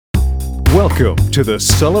Welcome to the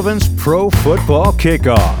Sullivan's Pro Football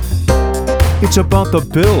Kickoff. It's about the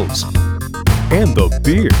Bills and the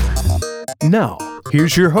beer. Now,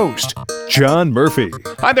 here's your host, John Murphy.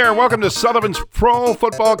 Hi there, and welcome to Sullivan's Pro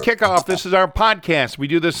Football Kickoff. This is our podcast. We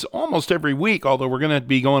do this almost every week, although we're going to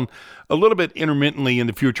be going a little bit intermittently in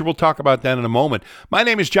the future. We'll talk about that in a moment. My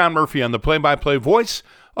name is John Murphy. I'm the play-by-play voice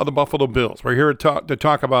of the Buffalo Bills. We're here to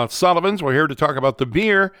talk about Sullivan's. We're here to talk about the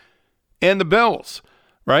beer and the Bills.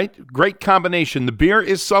 Right? Great combination. The beer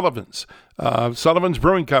is Sullivan's. Sullivan's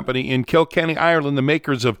Brewing Company in Kilkenny, Ireland, the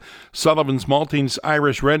makers of Sullivan's Maltings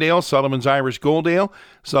Irish Red Ale, Sullivan's Irish Gold Ale,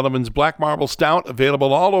 Sullivan's Black Marble Stout,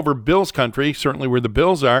 available all over Bills country, certainly where the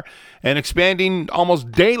Bills are, and expanding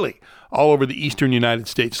almost daily all over the eastern United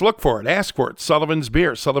States. Look for it. Ask for it. Sullivan's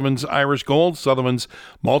Beer, Sullivan's Irish Gold, Sullivan's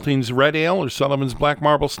Maltings Red Ale, or Sullivan's Black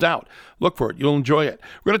Marble Stout. Look for it. You'll enjoy it.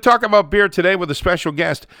 We're going to talk about beer today with a special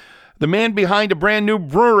guest, the man behind a brand new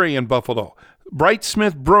brewery in Buffalo,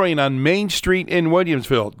 Brightsmith Brewing on Main Street in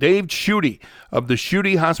Williamsville, Dave Schutte of the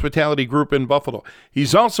Schutte Hospitality Group in Buffalo.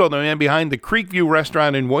 He's also the man behind the Creekview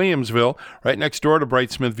Restaurant in Williamsville, right next door to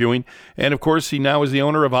Brightsmith Viewing. And, of course, he now is the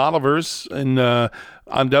owner of Oliver's on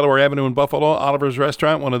Delaware Avenue in Buffalo. Oliver's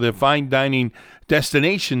Restaurant, one of the fine dining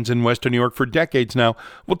destinations in Western New York for decades now.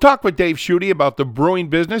 We'll talk with Dave Schutte about the brewing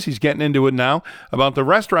business. He's getting into it now. About the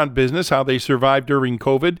restaurant business, how they survived during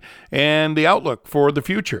COVID, and the outlook for the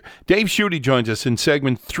future. Dave Schutte joins us in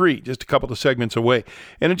segment 3, just a couple of segments away.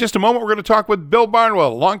 And in just a moment, we're going to talk with Bill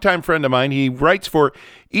Barnwell, a longtime friend of mine. He writes for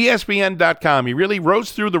ESPN.com. He really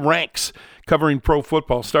rose through the ranks covering pro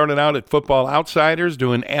football. Started out at Football Outsiders,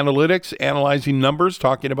 doing analytics, analyzing numbers,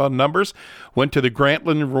 talking about numbers. Went to the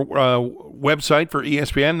Grantland website for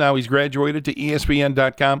ESPN. Now he's graduated to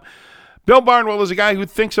ESPN.com. Bill Barnwell is a guy who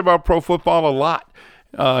thinks about pro football a lot.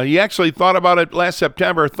 He actually thought about it last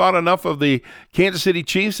September, thought enough of the Kansas City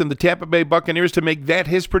Chiefs and the Tampa Bay Buccaneers to make that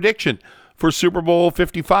his prediction for Super Bowl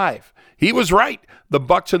 55. He was right. The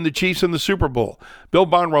Bucs and the Chiefs in the Super Bowl. Bill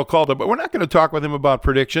Barnwell called it, but we're not going to talk with him about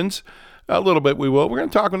predictions. A little bit we will. We're going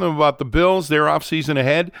to talk with them about the Bills, their offseason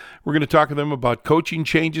ahead. We're going to talk with them about coaching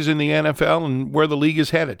changes in the NFL and where the league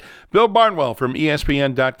is headed. Bill Barnwell from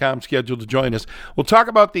ESPN.com scheduled to join us. We'll talk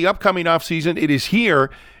about the upcoming offseason. It is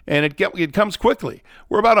here, and it comes quickly.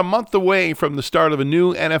 We're about a month away from the start of a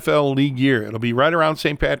new NFL league year. It'll be right around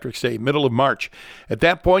St. Patrick's Day, middle of March. At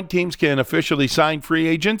that point, teams can officially sign free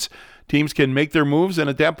agents. Teams can make their moves, and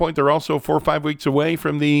at that point, they're also 4 or 5 weeks away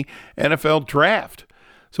from the NFL draft.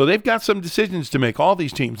 So they've got some decisions to make, all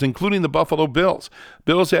these teams, including the Buffalo Bills.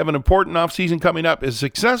 Bills have an important offseason coming up. As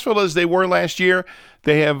successful as they were last year,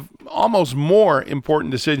 they have almost more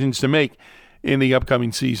important decisions to make in the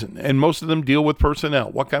upcoming season. And most of them deal with personnel.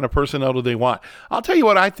 What kind of personnel do they want? I'll tell you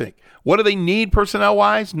what I think. What do they need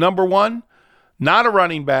personnel-wise? Number one, not a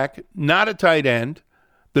running back, not a tight end.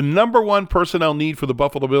 The number one personnel need for the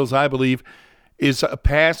Buffalo Bills, I believe, is a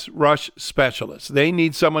pass rush specialist. They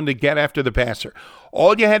need someone to get after the passer.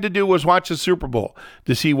 All you had to do was watch the Super Bowl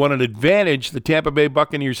to see what an advantage the Tampa Bay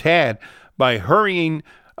Buccaneers had by hurrying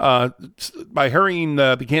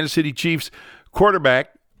the Kansas City Chiefs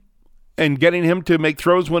quarterback and getting him to make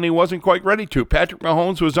throws when he wasn't quite ready to. Patrick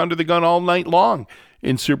Mahomes was under the gun all night long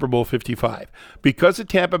in Super Bowl 55 because of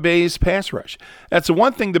Tampa Bay's pass rush. That's the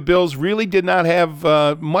one thing the Bills really did not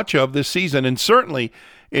have much of this season, and certainly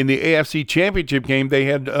in the AFC Championship game, they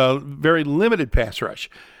had a very limited pass rush,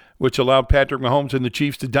 which allowed Patrick Mahomes and the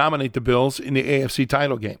Chiefs to dominate the Bills in the AFC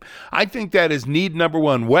title game. I think that is need number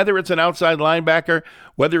one, whether it's an outside linebacker,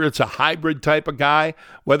 whether it's a hybrid type of guy,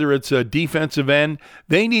 whether it's a defensive end.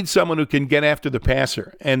 They need someone who can get after the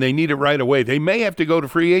passer, and they need it right away. They may have to go to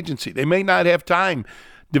free agency. They may not have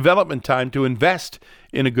development time to invest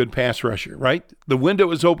in a good pass rusher, right? The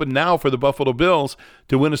window is open now for the Buffalo Bills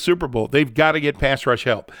to win a Super Bowl. They've got to get pass rush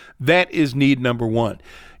help. That is need number one.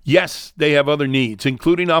 Yes, they have other needs,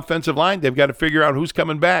 including offensive line. They've got to figure out who's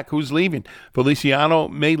coming back, who's leaving. Feliciano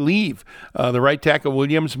may leave. The right tackle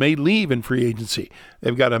Williams may leave in free agency.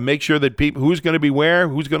 They've got to make sure that who's going to be where,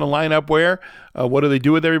 who's going to line up where, what do they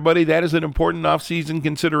do with everybody. That is an important offseason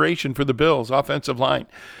consideration for the Bills, offensive line.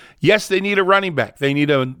 Yes, they need a running back. They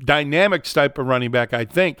need a dynamic type of running back, I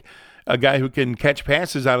think, a guy who can catch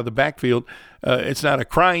passes out of the backfield. It's not a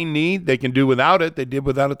crying need. They can do without it. They did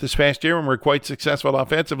without it this past year and were quite successful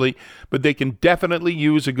offensively, but they can definitely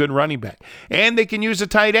use a good running back. And they can use a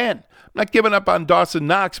tight end. I'm not giving up on Dawson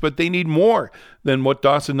Knox, but they need more than what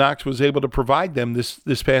Dawson Knox was able to provide them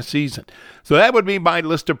this past season. So that would be my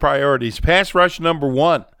list of priorities. Pass rush number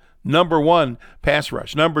one. Number one, pass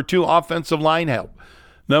rush. Number two, offensive line help.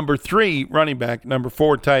 Number three, running back. Number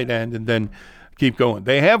four, tight end, and then keep going.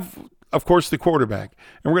 They have of course, the quarterback.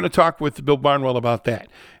 And we're going to talk with Bill Barnwell about that.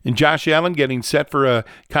 And Josh Allen getting set for a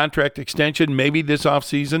contract extension maybe this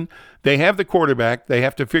offseason. They have the quarterback. They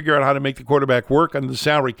have to figure out how to make the quarterback work under the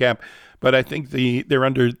salary cap. But I think they're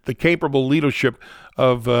under the capable leadership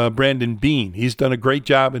of Brandon Beane. He's done a great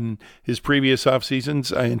job in his previous off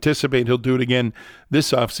seasons. I anticipate he'll do it again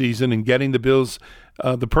this offseason and getting the Bills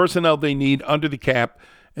the personnel they need under the cap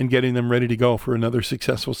and getting them ready to go for another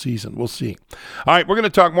successful season. We'll see. All right, we're going to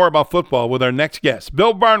talk more about football with our next guest,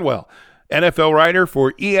 Bill Barnwell, NFL writer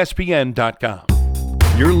for ESPN.com.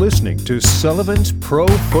 You're listening to Sullivan's Pro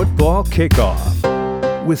Football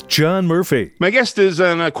Kickoff with John Murphy. My guest is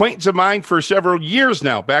an acquaintance of mine for several years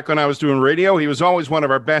now. Back when I was doing radio, he was always one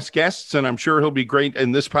of our best guests, and I'm sure he'll be great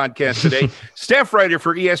in this podcast today. Staff writer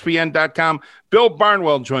for ESPN.com, Bill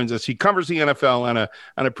Barnwell joins us. He covers the NFL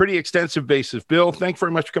on a pretty extensive basis. Bill, thanks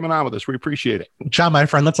very much for coming on with us. We appreciate it. John, my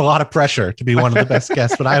friend, that's a lot of pressure to be one of the best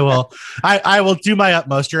guests, but I will do my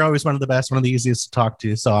utmost. You're always one of the best, one of the easiest to talk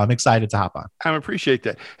to, so I'm excited to hop on. I appreciate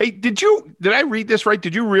that. Hey, did I read this right?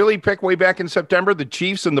 Did you really pick way back in September the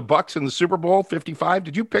Chiefs and the Bucks in the Super Bowl 55?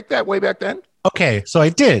 Did you pick that way back then? Okay, so I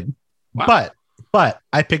did, Wow. but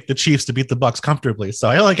I picked the Chiefs to beat the Bucks comfortably, so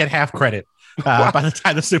I only get half credit by the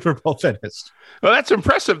time the Super Bowl finished. Well, that's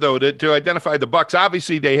impressive, though, to identify the Bucks.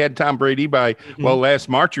 Obviously, they had Tom Brady by, last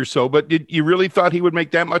March or so, but you really thought he would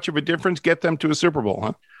make that much of a difference, get them to a Super Bowl,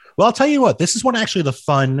 huh? Well, I'll tell you what, this is one actually the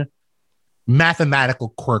fun mathematical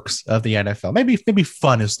quirks of the NFL. Maybe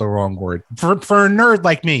fun is the wrong word. For a nerd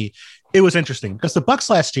like me, it was interesting because the Bucks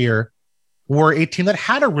last year were a team that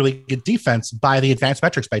had a really good defense by the advanced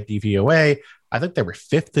metrics by DVOA. I think they were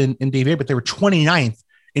 5th in DVOA, but they were 29th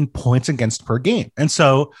in points against per game. And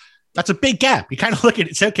so that's a big gap. You kind of look at it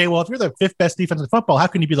and say, okay, well, if you're the 5th best defense in football, how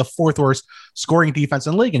can you be the 4th worst scoring defense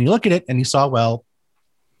in the league? And you look at it and you saw, well,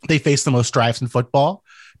 they faced the most drives in football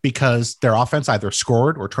because their offense either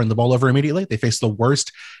scored or turned the ball over immediately. They faced the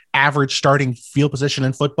worst average starting field position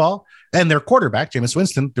in football. And their quarterback, Jameis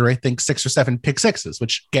Winston, threw, I think, 6 or 7 pick sixes,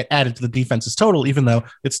 which get added to the defense's total, even though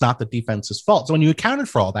it's not the defense's fault. So when you accounted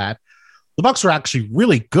for all that, the Bucs were actually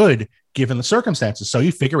really good given the circumstances. So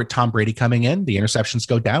you figure with Tom Brady coming in, the interceptions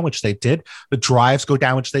go down, which they did. The drives go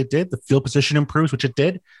down, which they did. The field position improves, which it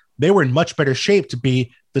did. They were in much better shape to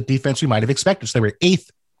be the defense we might have expected. So they were 8th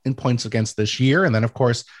in points against this year. And then, of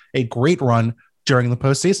course, a great run during the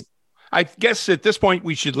postseason. I guess at this point,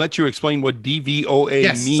 we should let you explain what DVOA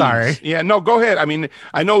means. Sorry. Yeah, no, go ahead. I mean,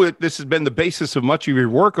 I know that this has been the basis of much of your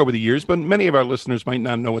work over the years, but many of our listeners might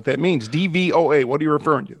not know what that means. DVOA, what are you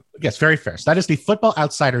referring to? Yes, very fair. So that is the Football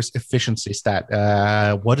Outsiders efficiency stat.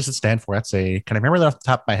 What does it stand for? Can I remember that off the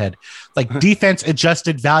top of my head? Like defense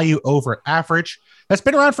adjusted value over average. That's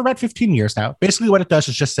been around for about 15 years now. Basically what it does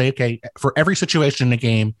is just say, okay, for every situation in a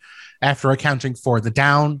game, after accounting for the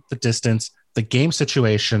down, the distance, the game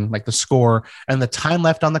situation, like the score and the time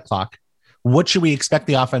left on the clock, what should we expect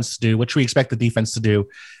the offense to do? What should we expect the defense to do?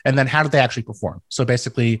 And then how did they actually perform? So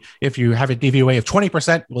basically, if you have a DVOA of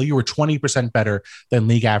 20%, well, you were 20% better than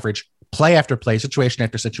league average, play after play, situation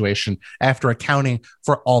after situation, after accounting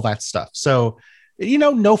for all that stuff. So,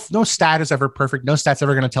 no stat is ever perfect. No stat's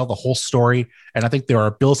ever going to tell the whole story. And I think there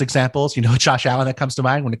are Bills examples, Josh Allen that comes to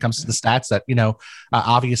mind when it comes to the stats that,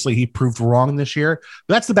 obviously he proved wrong this year.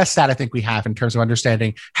 But that's the best stat I think we have in terms of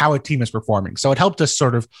understanding how a team is performing. So it helped us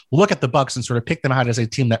sort of look at the Bucs and sort of pick them out as a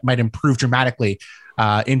team that might improve dramatically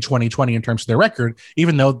in 2020 in terms of their record,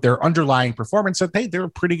 even though their underlying performance said, hey, they were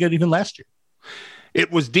pretty good even last year. It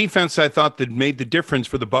was defense, I thought, that made the difference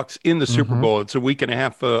for the Bucs in the Super Bowl. It's a week and a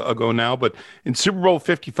half ago now, but in Super Bowl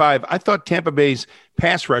 55, I thought Tampa Bay's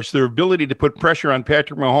pass rush, their ability to put pressure on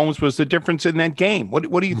Patrick Mahomes, was the difference in that game. What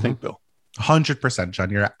do you think, Bill? 100%, John.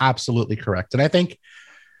 You're absolutely correct. And I think,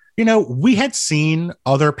 we had seen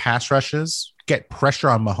other pass rushes get pressure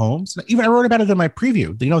on Mahomes. Even I wrote about it in my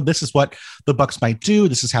preview. This is what the Bucs might do.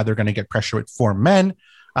 This is how they're going to get pressure with 4 men.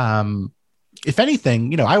 If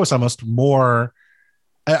anything, I was almost more.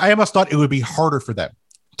 I almost thought it would be harder for them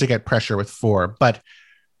to get pressure with 4, but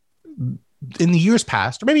in the years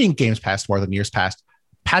past, or maybe in games past more than years past,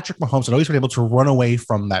 Patrick Mahomes had always been able to run away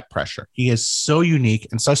from that pressure. He is so unique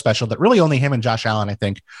and so special that really only him and Josh Allen, I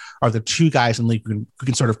think, are the 2 guys in the league who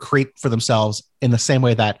can sort of create for themselves in the same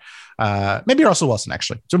way that maybe Russell Wilson,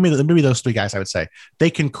 actually. So maybe those 3 guys, I would say,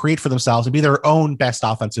 they can create for themselves and be their own best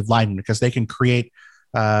offensive lineman because they can create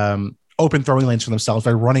open throwing lanes for themselves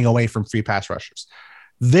by running away from free pass rushers.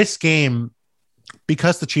 This game,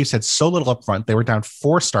 because the Chiefs had so little up front, they were down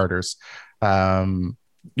 4 starters.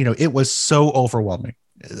 It was so overwhelming.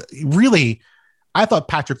 Really, I thought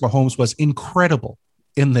Patrick Mahomes was incredible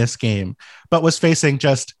in this game, but was facing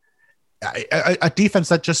just a defense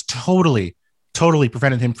that just totally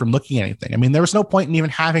prevented him from looking at anything. I mean, there was no point in even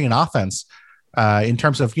having an offense in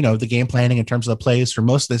terms of, the game planning, in terms of the plays for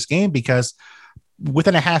most of this game, because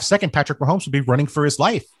within a half second, Patrick Mahomes would be running for his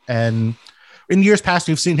life. And in years past,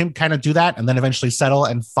 we've seen him kind of do that and then eventually settle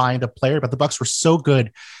and find a player. But the Bucs were so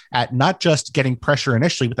good at not just getting pressure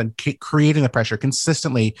initially, but then creating the pressure,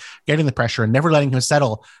 consistently getting the pressure and never letting him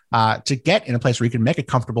settle to get in a place where he can make a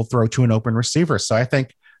comfortable throw to an open receiver. So I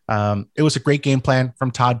think it was a great game plan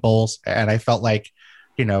from Todd Bowles. And I felt like,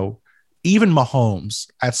 even Mahomes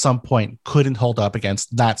at some point couldn't hold up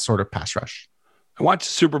against that sort of pass rush. I watched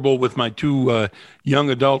the Super Bowl with my two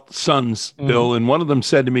young adult sons, Bill, and one of them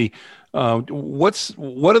said to me, what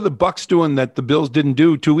are the Bucs doing that the Bills didn't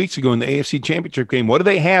do 2 weeks ago in the AFC Championship game? What do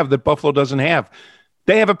they have that Buffalo doesn't have?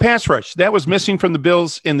 They have a pass rush. That was missing from the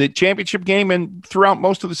Bills in the championship game and throughout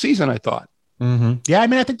most of the season, I thought. Mm-hmm. Yeah, I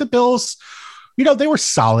mean, I think the Bills, they were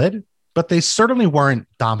solid, but they certainly weren't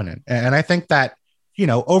dominant. And I think that,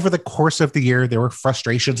 over the course of the year, there were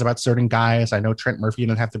frustrations about certain guys. I know Trent Murphy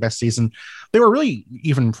didn't have the best season. There were really,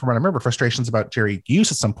 even from what I remember, frustrations about Jerry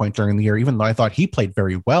Hughes at some point during the year, even though I thought he played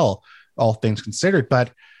very well, all things considered. But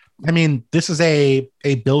I mean, this is a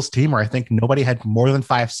Bills team where I think nobody had more than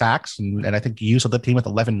 5 sacks. And I think Hughes led the team with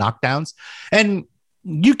 11 knockdowns. And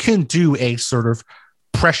you can do a sort of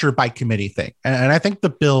pressure by committee thing. And I think the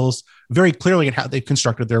Bills, very clearly in how they've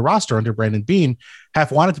constructed their roster under Brandon Beane,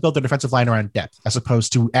 have wanted to build their defensive line around depth as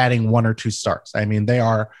opposed to adding 1 or 2 stars. I mean, they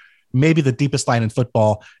are maybe the deepest line in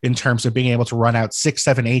football in terms of being able to run out 6,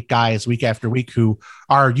 7, 8 guys week after week who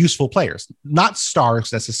are useful players, not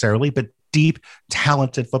stars necessarily, but deep,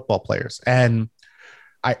 talented football players. And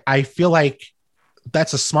I feel like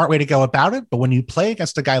that's a smart way to go about it. But when you play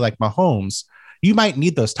against a guy like Mahomes, you might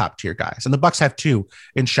need those top tier guys. And the Bucs have 2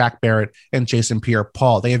 in Shaq Barrett and Jason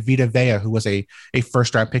Pierre-Paul. They have Vita Vea, who was a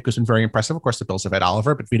first round pick who's been very impressive. Of course, the Bills have Ed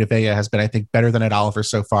Oliver, but Vita Vea has been, I think, better than Ed Oliver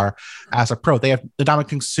so far as a pro. They have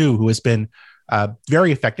Ndamukong Suh, who has been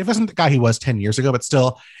very effective. Isn't the guy he was 10 years ago, but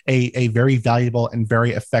still a very valuable and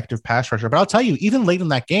very effective pass rusher. But I'll tell you, even late in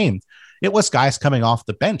that game, it was guys coming off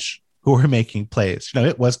the bench who were making plays.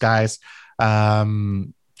 It was guys,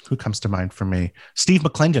 who comes to mind for me? Steve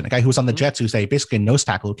McClendon, a guy who was on the Jets, who's basically a nose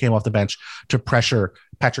tackle who came off the bench to pressure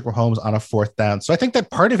Patrick Mahomes on a 4th down. So I think that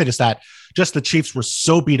part of it is that just the Chiefs were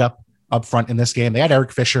so beat up front in this game. They had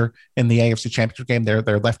Eric Fisher in the AFC Championship game, their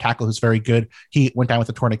left tackle, who's very good. He went down with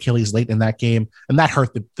a torn Achilles late in that game, and that hurt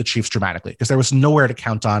the Chiefs dramatically because there was nowhere to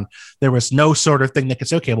count on. There was no sort of thing that could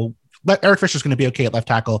say, okay, well, Eric Fisher's going to be okay at left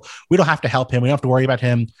tackle. We don't have to help him. We don't have to worry about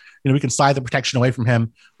him. We can slide the protection away from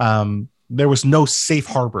him. There was no safe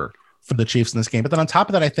harbor for the Chiefs in this game. But then on top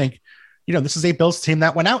of that, I think, this is a Bills team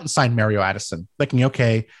that went out and signed Mario Addison, thinking,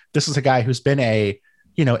 okay, this is a guy who's been a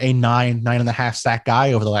 9.5 sack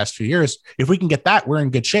guy over the last few years. If we can get that, we're in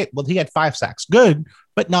good shape. Well, he had 5 sacks, good,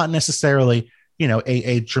 but not necessarily,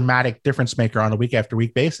 a dramatic difference maker on a week after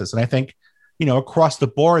week basis. And I think, across the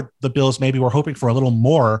board, the Bills maybe were hoping for a little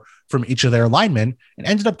more from each of their linemen and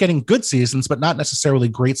ended up getting good seasons, but not necessarily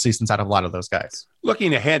great seasons out of a lot of those guys.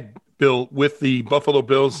 Looking ahead, Bill, with the Buffalo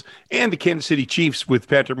Bills and the Kansas City Chiefs with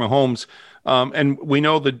Patrick Mahomes, and we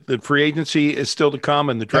know that the free agency is still to come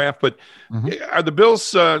and the draft, but are the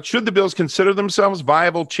Bills, should the Bills consider themselves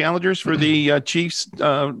viable challengers for the Chiefs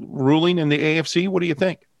ruling in the AFC? What do you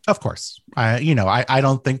think? Of course. I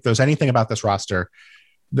don't think there's anything about this roster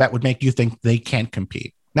that would make you think they can't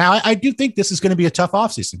compete. Now, I do think this is going to be a tough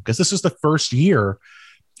offseason because this is the first year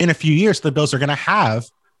in a few years the Bills are going to have,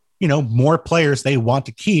 more players they want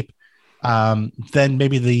to keep than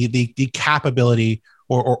maybe the capability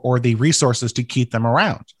or the resources to keep them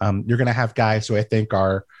around. You're going to have guys who I think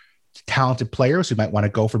are talented players who might want to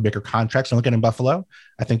go for bigger contracts and look at in Buffalo.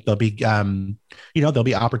 I think there'll be, there'll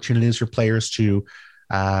be opportunities for players to,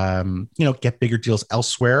 get bigger deals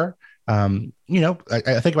elsewhere. I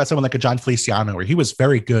think about someone like a John Feliciano, where he was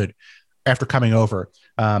very good after coming over,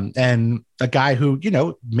 and a guy who,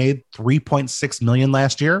 made $3.6 million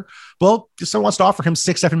last year. Well, if someone wants to offer him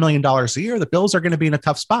 $6-7 million a year, the Bills are going to be in a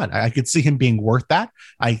tough spot. I could see him being worth that.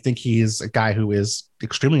 I think he is a guy who is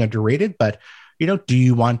extremely underrated, but, do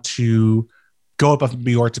you want to go above and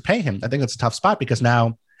beyond to pay him? I think that's a tough spot because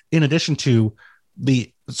now, in addition to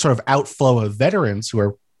the sort of outflow of veterans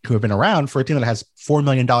who have been around for a team that has $4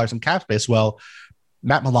 million in cap space, well,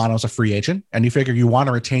 Matt Milano is a free agent, and you figure you want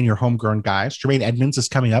to retain your homegrown guys. Jermaine Edmonds is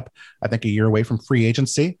coming up, I think, a year away from free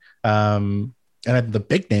agency. And the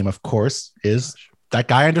big name, of course, is that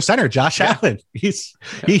guy under center, Josh Allen. He is,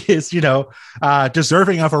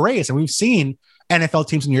 deserving of a raise. And we've seen NFL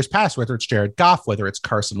teams in years past, whether it's Jared Goff, whether it's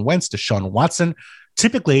Carson Wentz, Deshaun Watson,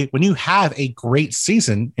 typically when you have a great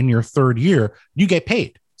season in your third year, you get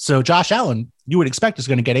paid. So Josh Allen, you would expect, is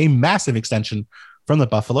going to get a massive extension from the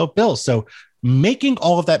Buffalo Bills. So making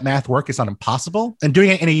all of that math work is not impossible, and doing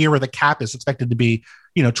it in a year where the cap is expected to be,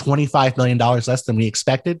 $25 million less than we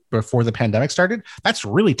expected before the pandemic started, that's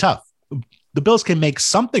really tough. The Bills can make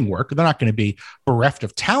something work. They're not going to be bereft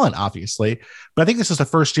of talent, obviously, but I think this is the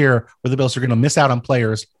first year where the Bills are going to miss out on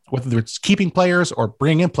players, whether it's keeping players or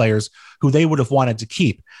bringing in players who they would have wanted to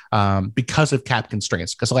keep because of cap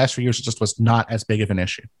constraints, because the last few years it just was not as big of an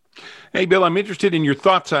issue. Hey, Bill, I'm interested in your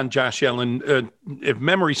thoughts on Josh Allen. If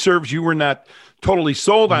memory serves, you were not totally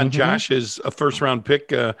sold on Josh as a first-round pick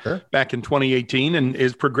back in 2018, and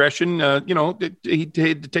his progression, he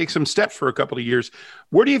had to take some steps for a couple of years.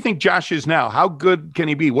 Where do you think Josh is now? How good can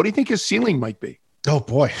he be? What do you think his ceiling might be? Oh,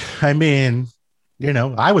 boy. I mean,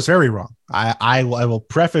 I was very wrong. I will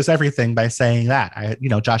preface everything by saying that,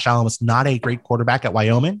 Josh Allen was not a great quarterback at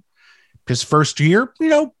Wyoming. His first year,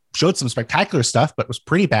 showed some spectacular stuff, but was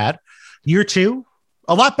pretty bad. Year two,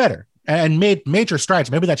 a lot better and made major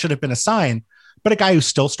strides. Maybe that should have been a sign, but a guy who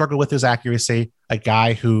still struggled with his accuracy, a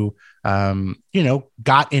guy who,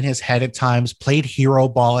 got in his head at times, played hero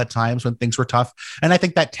ball at times when things were tough. And I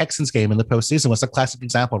think that Texans game in the postseason was a classic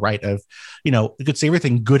example, right? Of, you could say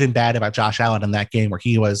everything good and bad about Josh Allen in that game, where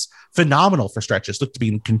he was phenomenal for stretches, looked to be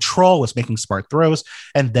in control, was making smart throws.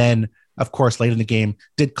 And then, of course, late in the game,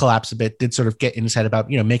 did collapse a bit, did sort of get in his head about,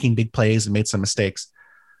 making big plays and made some mistakes.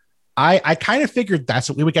 I kind of figured that's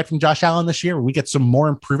what we would get from Josh Allen this year. We get some more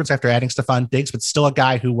improvements after adding Stephon Diggs, but still a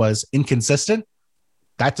guy who was inconsistent.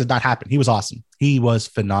 That did not happen. He was awesome. He was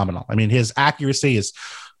phenomenal. I mean, his accuracy is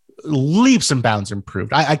leaps and bounds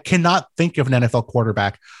improved. I cannot think of an NFL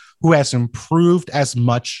quarterback who has improved as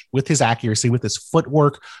much with his accuracy, with his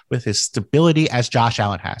footwork, with his stability as Josh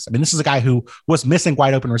Allen has. I mean, this is a guy who was missing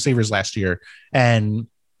wide open receivers last year. And,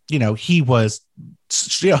 he was,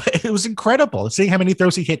 it was incredible seeing how many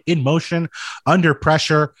throws he hit in motion, under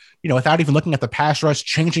pressure, without even looking at the pass rush,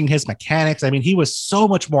 changing his mechanics. I mean, he was so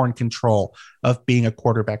much more in control of being a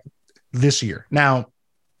quarterback this year. Now,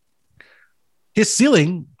 his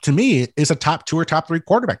ceiling, to me, is a top 2 or top 3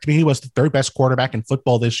 quarterback. To me, he was the third best quarterback in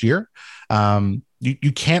football this year.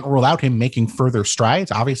 You can't rule out him making further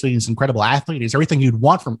strides. Obviously, he's an incredible athlete. He's everything you'd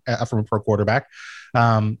want from a pro quarterback,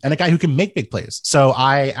 and a guy who can make big plays. So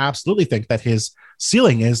I absolutely think that his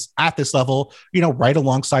ceiling is at this level, right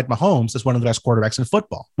alongside Mahomes as one of the best quarterbacks in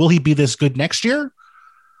football. Will he be this good next year?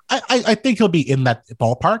 I think he'll be in that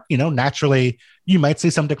ballpark. Naturally, you might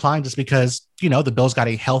see some decline just because, the Bills got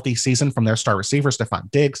a healthy season from their star receiver,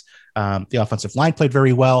 Stephon Diggs. The offensive line played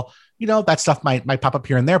very well. That stuff might pop up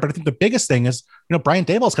here and there. But I think the biggest thing is, Brian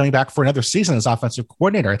Daboll is coming back for another season as offensive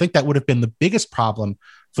coordinator. I think that would have been the biggest problem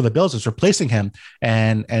for the Bills, is replacing him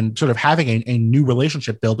and sort of having a new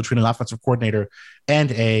relationship build between an offensive coordinator and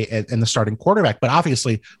the starting quarterback. But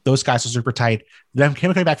obviously, those guys are super tight. Them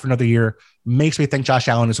coming back for another year makes me think Josh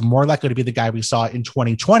Allen is more likely to be the guy we saw in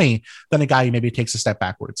 2020 than a guy who maybe takes a step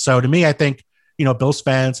backwards. So to me, I think, Bills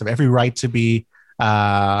fans have every right to be, to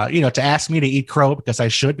ask me to eat crow, because I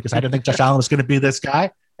should, because I didn't think Josh Allen was going to be this guy.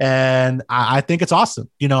 And I think it's awesome.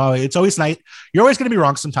 It's always nice. You're always going to be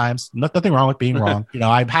wrong sometimes. Nothing wrong with being wrong.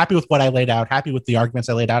 I'm happy with what I laid out, happy with the arguments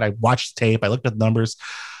I laid out. I watched the tape. I looked at the numbers.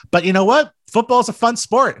 But you know what? Football is a fun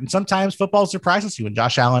sport. And sometimes football surprises you. And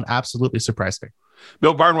Josh Allen absolutely surprised me.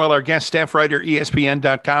 Bill Barnwell, our guest, staff writer,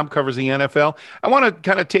 ESPN.com, covers the NFL. I want to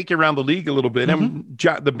kind of take you around the league a little bit.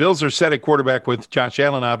 The Bills are set at quarterback with Josh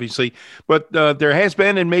Allen, obviously, but there has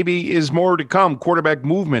been, and maybe is more to come, quarterback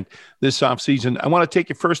movement this offseason. I want to take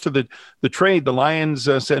you first to the trade. The Lions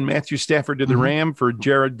sent Matthew Stafford to the Ram for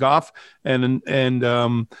Jared Goff and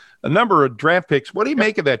a number of draft picks. What do you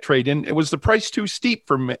make of that trade? And was the price too steep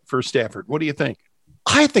for Stafford? What do you think?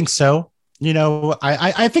 I think so.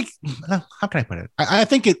 I think, how can I put it? I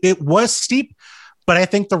think it was steep, but I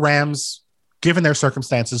think the Rams, given their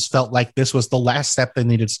circumstances, felt like this was the last step they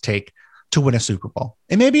needed to take to win a Super Bowl.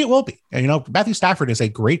 And maybe it will be. Matthew Stafford is a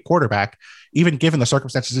great quarterback, even given the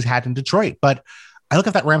circumstances he's had in Detroit. But I look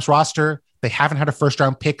at that Rams roster. They haven't had a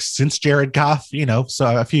first-round pick since Jared Goff,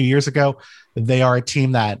 so a few years ago. They are a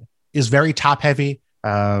team that is very top-heavy.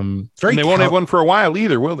 And they won't have one for a while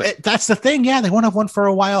either, will they? That's the thing. Yeah, they won't have one for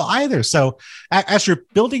a while either. So as you're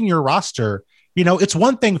building your roster, it's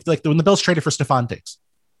one thing like when the Bills traded for Stephon Diggs.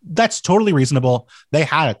 That's totally reasonable. They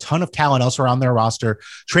had a ton of talent elsewhere on their roster.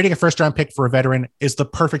 Trading a first-round pick for a veteran is the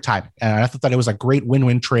perfect timing. And I thought that it was a great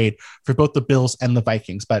win-win trade for both the Bills and the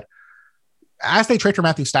Vikings. But as they trade for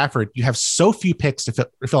Matthew Stafford, you have so few picks to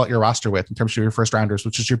fill out your roster with in terms of your first-rounders,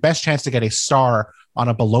 which is your best chance to get a star on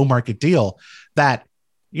a below-market deal, that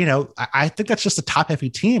I think that's just a top-heavy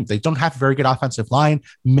team. They don't have a very good offensive line,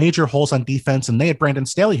 major holes on defense, and they had Brandon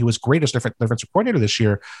Staley, who was great as defensive coordinator this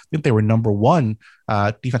year. I think they were number one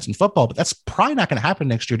defense in football, but that's probably not going to happen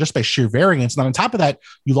next year just by sheer variance. And on top of that,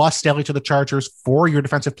 you lost Staley to the Chargers. 4 of your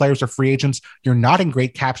defensive players are free agents. You're not in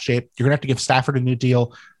great cap shape. You're going to have to give Stafford a new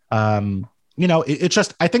deal. It's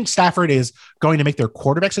just, I think Stafford is going to make their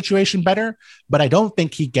quarterback situation better, but I don't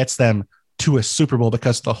think he gets them to a Super Bowl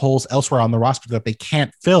because of the holes elsewhere on the roster that they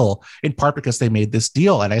can't fill, in part because they made this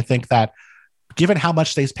deal. And I think that given how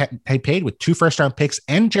much they paid with 2 first-round picks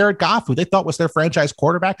and Jared Goff, who they thought was their franchise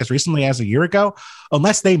quarterback as recently as a year ago,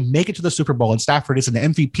 unless they make it to the Super Bowl and Stafford is an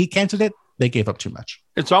MVP candidate, they gave up too much.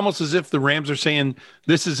 It's almost as if the Rams are saying,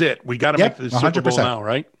 this is it. We got to make the Super Bowl now,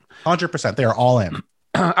 right? 100%. They are all in.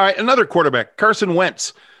 All right, another quarterback, Carson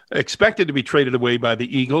Wentz, expected to be traded away by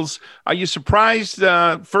the Eagles. Are you surprised,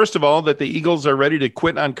 first of all, that the Eagles are ready to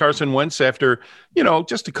quit on Carson Wentz after,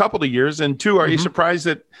 just a couple of years? And 2, are you surprised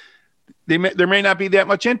that there may not be that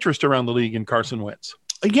much interest around the league in Carson Wentz?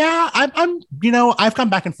 Yeah, I've gone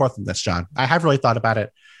back and forth on this, John. I have really thought about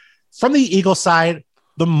it. From the Eagles side,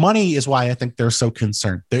 the money is why I think they're so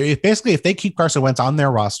concerned. Basically, if they keep Carson Wentz on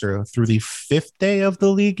their roster through the 5th day of the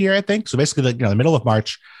league year, I think, so basically the middle of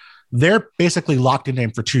March, they're basically locked into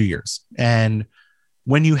him for 2 years. And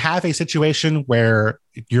when you have a situation where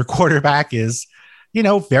your quarterback is,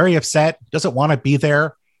 very upset, doesn't want to be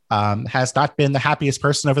there, has not been the happiest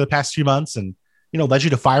person over the past few months, and, led you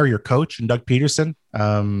to fire your coach and Doug Peterson,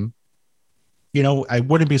 I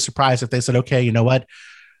wouldn't be surprised if they said, okay, you know what,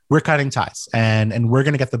 we're cutting ties and we're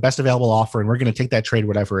going to get the best available offer and we're going to take that trade,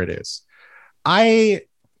 whatever it is. I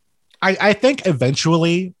think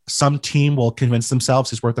eventually some team will convince themselves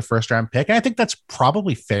he's worth the first-round pick, and I think that's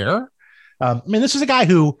probably fair. This is a guy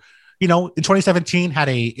who, in 2017 had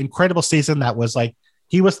an incredible season that was like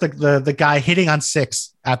he was the guy hitting on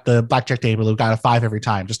 6 at the blackjack table who got a 5 every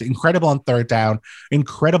time. Just incredible on third down,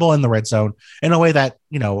 incredible in the red zone in a way that,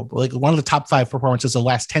 like one of the top 5 performances of the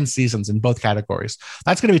last 10 seasons in both categories.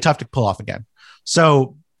 That's going to be tough to pull off again.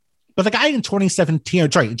 So, but the guy in 2018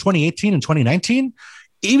 and 2019,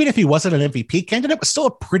 even if he wasn't an MVP candidate, was still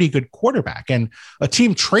a pretty good quarterback. And a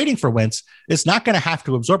team trading for Wentz is not going to have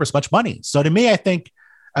to absorb as much money. So to me, I think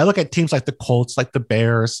I look at teams like the Colts, like the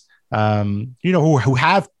Bears, who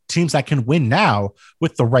have teams that can win now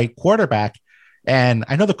with the right quarterback. And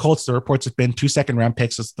I know the Colts, the reports have been 2 second-round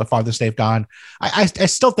picks is the farthest they've gone. I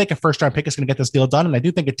still think a first-round pick is going to get this deal done. And I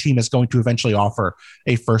do think a team is going to eventually offer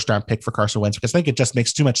a first-round pick for Carson Wentz because I think it just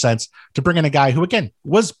makes too much sense to bring in a guy who, again,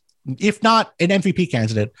 was, if not an MVP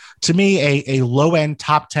candidate, to me, a low-end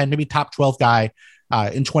top 10, maybe top 12 guy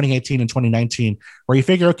in 2018 and 2019, where you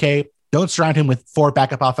figure, okay, don't surround him with 4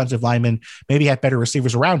 backup offensive linemen, maybe have better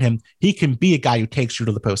receivers around him. He can be a guy who takes you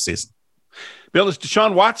to the postseason. Bill, is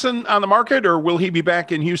Deshaun Watson on the market, or will he be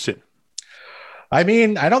back in Houston? I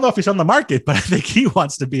don't know if he's on the market, but I think he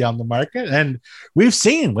wants to be on the market. And we've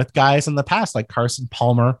seen with guys in the past, like Carson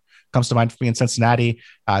Palmer comes to mind for me in Cincinnati,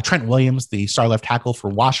 Trent Williams, the star left tackle for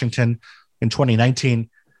Washington in 2019.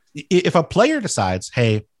 If a player decides,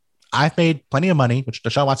 hey, I've made plenty of money, which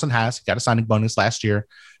Deshaun Watson has, he got a signing bonus last year.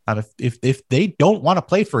 If they don't want to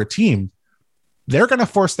play for a team, they're going to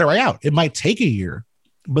force their way out. It might take a year,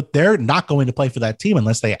 but they're not going to play for that team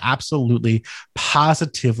unless they absolutely,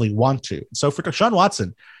 positively want to. So for Deshaun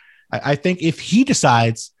Watson, I think if he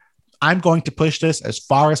decides, I'm going to push this as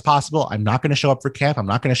far as possible, I'm not going to show up for camp, I'm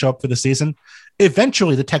not going to show up for the season,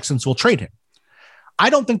 eventually the Texans will trade him. I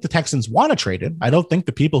don't think the Texans want to trade him. I don't think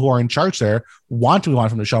the people who are in charge there want to move on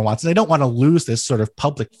from Deshaun Watson. They don't want to lose this sort of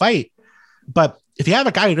public fight. But if you have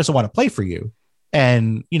a guy who doesn't want to play for you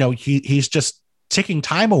and, he's just ticking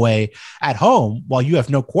time away at home while you have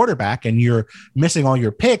no quarterback and you're missing all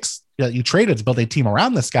your picks that you traded to build a team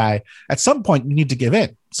around this guy, at some point you need to give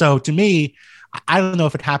in. So to me, I don't know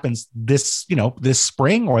if it happens this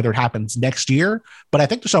spring or whether it happens next year, but I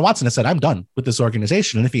think Deshaun Watson has said, I'm done with this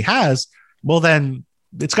organization. And if he has, well, then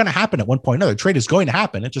it's going to happen at one point or another. Trade is going to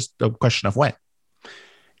happen. It's just a question of when.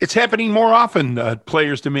 It's happening more often,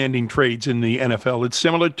 players demanding trades in the NFL.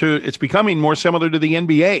 It's becoming more similar to the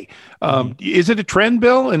NBA. Is it a trend,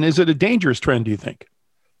 Bill? And is it a dangerous trend, do you think?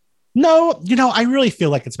 No, I really feel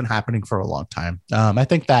like it's been happening for a long time. I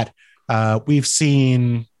think that we've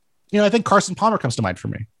seen, I think Carson Palmer comes to mind for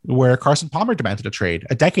me, where Carson Palmer demanded a trade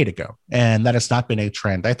a decade ago, and that has not been a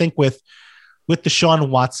trend. I think with Deshaun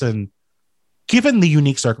Watson, given the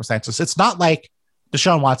unique circumstances, it's not like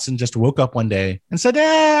Deshaun Watson just woke up one day and said,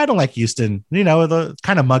 I don't like Houston. It's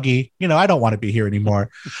kind of muggy. I don't want to be here anymore.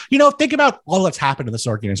 Think about all that's happened in this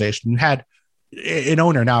organization. You had an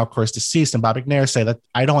owner now, of course, deceased, and Bob McNair say that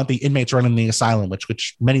I don't want the inmates running the asylum,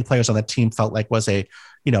 which many players on that team felt like was a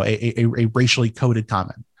racially coded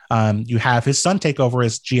comment. You have his son take over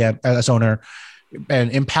as GM, as owner,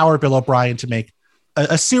 and empower Bill O'Brien to make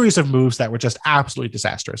a series of moves that were just absolutely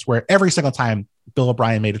disastrous, where every single time Bill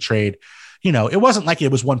O'Brien made a trade, it wasn't like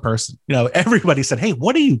it was one person. Everybody said, "Hey,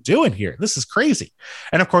 what are you doing here? This is crazy."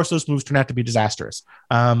 And of course, those moves turned out to be disastrous.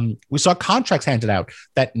 We saw contracts handed out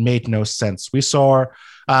that made no sense. We saw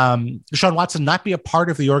Deshaun Watson not be a part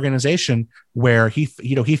of the organization where he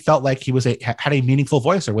felt like he had a meaningful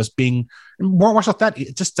voice, or was being more so that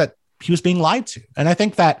just that he was being lied to. And I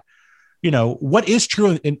think that what is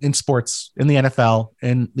true in sports, in the NFL,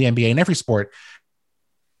 in the NBA, in every sport,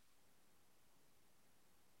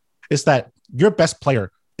 is that your best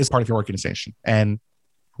player is part of your organization. And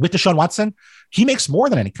with Deshaun Watson, he makes more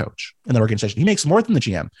than any coach in the organization. He makes more than the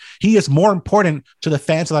GM. He is more important to the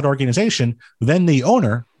fans of that organization than the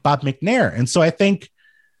owner, Bob McNair. And so I think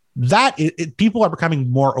that people are becoming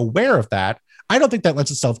more aware of that. I don't think that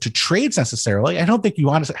lends itself to trades necessarily. I don't think you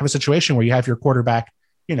want to have a situation where you have your quarterback,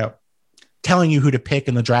 telling you who to pick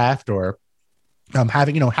in the draft, or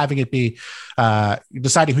having it be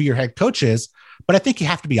deciding who your head coach is. But I think you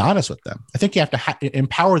have to be honest with them. I think you have to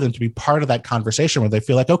empower them to be part of that conversation where they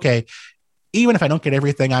feel like, okay, even if I don't get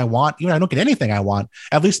everything I want, even if I don't get anything I want,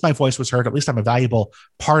 at least my voice was heard. At least I'm a valuable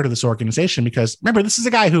part of this organization. Because remember, this is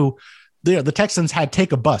a guy who the Texans had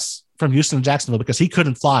take a bus from Houston to Jacksonville because he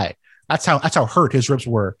couldn't fly. That's how hurt his ribs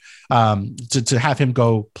were, to have him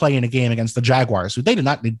go play in a game against the Jaguars, who they did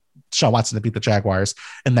not need Deshaun Watson to beat the Jaguars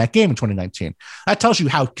in that game in 2019. That tells you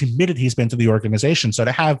how committed he's been to the organization. So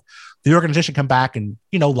to have the organization come back and,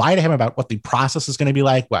 lie to him about what the process is going to be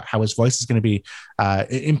like, how his voice is going to be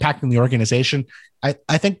impacting the organization,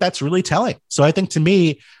 I think that's really telling. So I think, to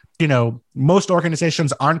me, most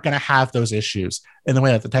organizations aren't going to have those issues in the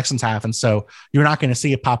way that the Texans have. And so you're not going to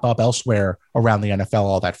see it pop up elsewhere around the NFL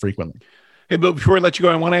all that frequently. Hey, Bill, before I let you go,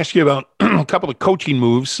 I want to ask you about a couple of coaching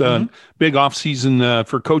moves, big offseason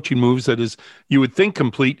for coaching moves that is, you would think,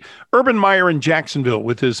 complete. Urban Meyer in Jacksonville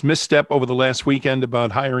with his misstep over the last weekend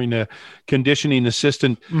about hiring a conditioning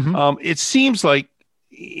assistant. It seems like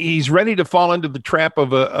he's ready to fall into the trap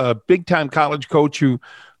of a big-time college coach who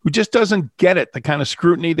just doesn't get it, the kind of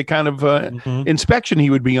scrutiny, the kind of inspection he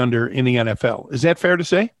would be under in the NFL. Is that fair to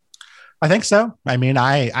say? I think so. I mean,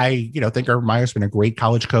 I think Urban Meyer's been a great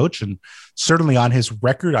college coach, and certainly on his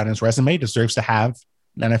record, on his resume, deserves to have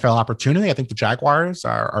an NFL opportunity. I think the Jaguars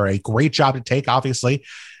are a great job to take, obviously,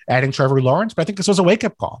 adding Trevor Lawrence, but I think this was a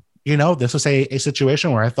wake-up call. This was a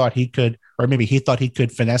situation where I thought he could, or maybe he thought he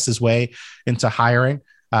could finesse his way into hiring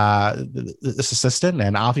this assistant,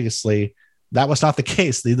 and obviously that was not the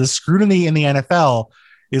case. The scrutiny in the NFL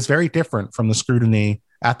is very different from the scrutiny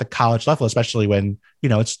at the college level, especially when,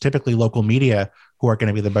 it's typically local media who are going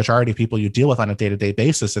to be the majority of people you deal with on a day-to-day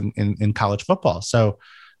basis in college football. So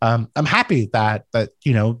I'm happy that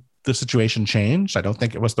the situation changed. I don't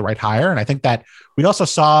think it was the right hire. And I think that we also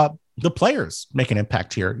saw the players make an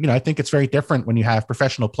impact here. I think it's very different when you have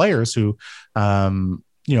professional players who, are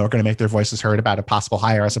going to make their voices heard about a possible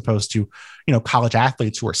hire, as opposed to, college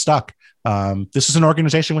athletes who are stuck. This is an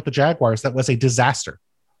organization with the Jaguars that was a disaster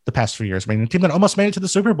the past few years. I mean, a team that almost made it to the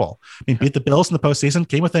Super Bowl. Beat the Bills in the postseason,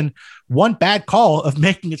 came within one bad call of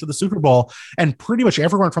making it to the Super Bowl. And pretty much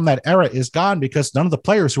everyone from that era is gone because none of the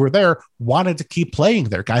players who were there wanted to keep playing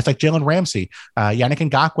there. Guys like Jalen Ramsey, Yannick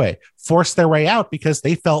Ngakoue forced their way out because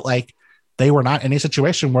they felt like they were not in a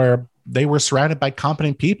situation where they were surrounded by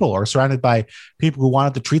competent people or surrounded by people who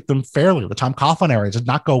wanted to treat them fairly. The Tom Coughlin era did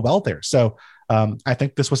not go well there. So I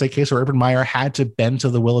think this was a case where Urban Meyer had to bend to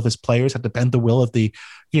the will of his players, had to bend the will of the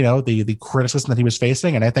criticism that he was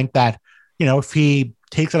facing. And I think that, if he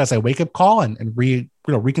takes it as a wake-up call and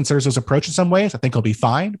reconsiders his approach in some ways, I think he'll be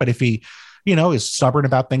fine. But if he, is stubborn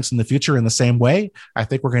about things in the future in the same way, I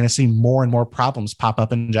think we're going to see more and more problems pop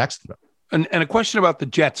up in Jacksonville. And a question about the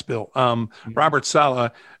Jets, Bill. Robert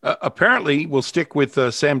Saleh apparently will stick with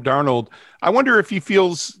Sam Darnold. I wonder if he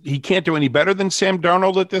feels he can't do any better than Sam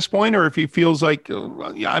Darnold at this point, or if he feels like,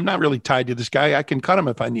 I'm not really tied to this guy. I can cut him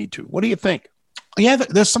if I need to. What do you think? Yeah,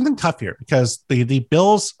 there's something tough here because the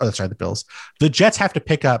Jets have to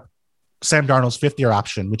pick up Sam Darnold's fifth-year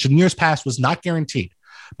option, which in years past was not guaranteed.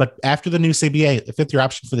 But after the new CBA, the fifth-year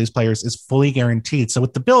option for these players is fully guaranteed. So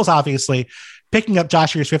with the Bills, obviously, picking up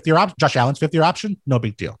Josh Allen's fifth-year option, no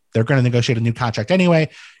big deal. They're going to negotiate a new contract anyway.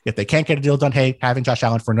 If they can't get a deal done, hey, having Josh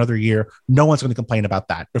Allen for another year, no one's going to complain about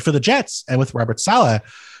that. But for the Jets and with Robert Saleh,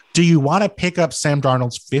 do you want to pick up Sam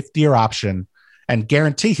Darnold's fifth-year option and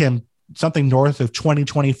guarantee him something north of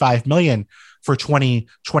 $20-25 million for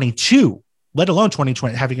 2022 let alone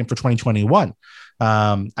 2020, having him for 2021.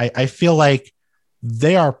 I feel like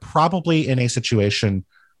they are probably in a situation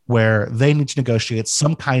where they need to negotiate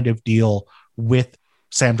some kind of deal with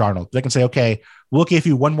Sam Darnold. They can say, okay, we'll give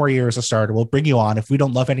you 1 more year as a starter. We'll bring you on if we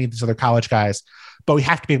don't love any of these other college guys, but we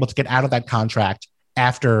have to be able to get out of that contract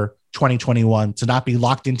after 2021 to not be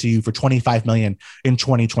locked into you for $25 million in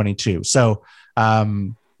 2022. So,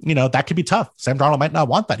 that could be tough. Sam Darnold might not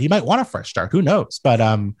want that. He might want a fresh start. Who knows? But,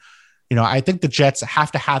 I think the Jets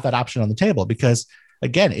have to have that option on the table because,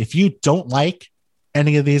 again, if you don't like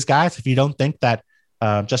any of these guys, if you don't think that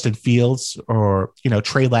Justin Fields or,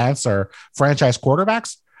 Trey Lance are franchise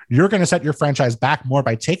quarterbacks, you're going to set your franchise back more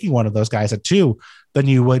by taking one of those guys at 2 than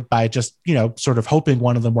you would by just, sort of hoping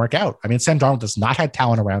one of them work out. I mean, Sam Darnold does not have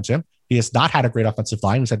talent around him. He has not had a great offensive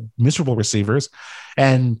line. He's had miserable receivers,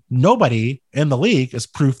 and nobody in the league is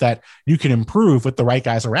proof that you can improve with the right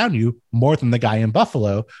guys around you more than the guy in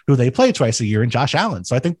Buffalo who they play twice a year in Josh Allen.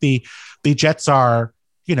 So I think the Jets are,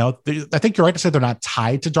 I think you're right to say they're not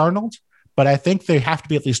tied to Darnold, but I think they have to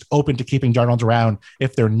be at least open to keeping Darnold around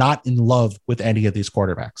if they're not in love with any of these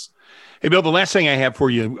quarterbacks. Hey, Bill, the last thing I have for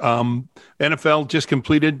you, NFL just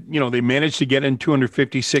completed, they managed to get in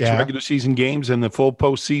 256 regular season games in the full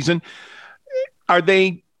postseason. Are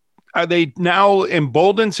they now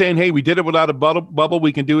emboldened saying, hey, we did it without a bubble,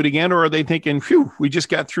 we can do it again? Or are they thinking, phew, we just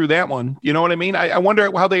got through that one? You know what I mean? I wonder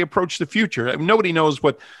how they approach the future. I mean, nobody knows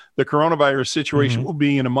what the coronavirus situation will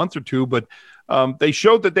be in a month or two, but they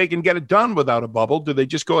showed that they can get it done without a bubble. Do they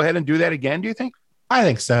just go ahead and do that again, do you think? I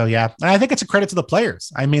think so, yeah. And I think it's a credit to the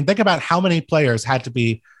players. I mean, think about how many players had to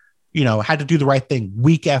be, had to do the right thing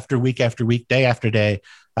week after week after week, day after day,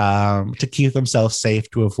 to keep themselves safe,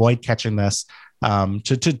 to avoid catching this,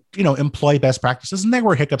 to employ best practices. And there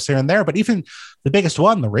were hiccups here and there, but even the biggest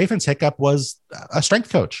one, the Ravens hiccup, was a strength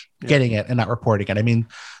coach getting it and not reporting it. I mean,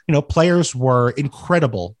 players were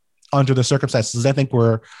incredible under the circumstances. I think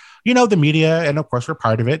the media, and of course we're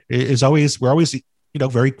part of it, we're always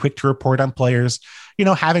very quick to report on players,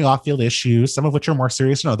 having off-field issues, some of which are more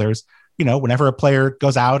serious than others. Whenever a player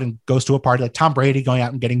goes out and goes to a party, like Tom Brady going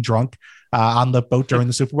out and getting drunk on the boat during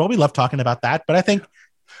the Super Bowl, we love talking about that. But I think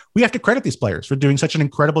we have to credit these players for doing such an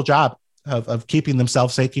incredible job of keeping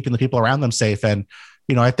themselves safe, keeping the people around them safe. And,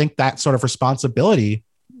 I think that sort of responsibility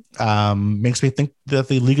makes me think that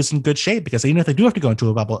the league is in good shape, because even if they do have to go into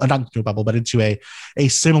a bubble, not into a bubble, but into a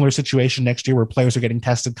similar situation next year where players are getting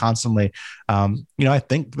tested constantly, I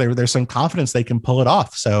think there's some confidence they can pull it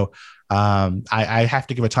off. So I have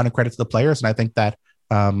to give a ton of credit to the players. And I think that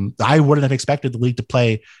I wouldn't have expected the league to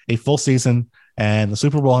play a full season and the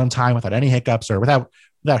Super Bowl on time without any hiccups or without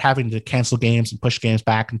having to cancel games and push games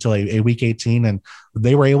back until a week 18. And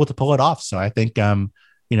they were able to pull it off. So I think,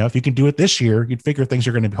 if you can do it this year, you'd figure things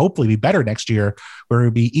are going to hopefully be better next year, where it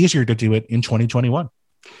would be easier to do it in 2021.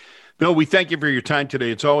 Bill, we thank you for your time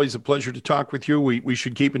today. It's always a pleasure to talk with you. We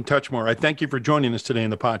should keep in touch more. I thank you for joining us today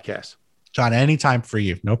in the podcast. John, anytime for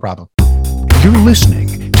you. No problem. You're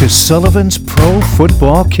listening to Sullivan's Pro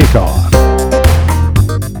Football Kickoff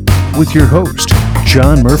with your host,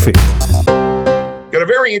 John Murphy. Got a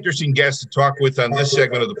very interesting guest to talk with on this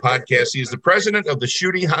segment of the podcast. He's the president of the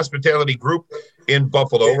Schutte Hospitality Group in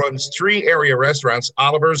Buffalo, runs 3 area restaurants: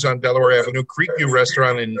 Oliver's on Delaware Avenue, Creekview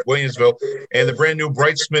Restaurant in Williamsville, and the brand new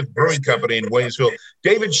Brightsmith Brewing Company in Williamsville.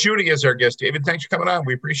 David Schutte is our guest. David, thanks for coming on.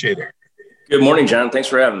 We appreciate it. Good morning, John. Thanks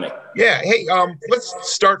for having me. Yeah. Hey, let's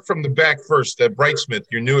start from the back first. Brightsmith,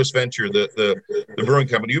 your newest venture, the brewing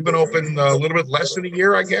company. You've been open a little bit less than a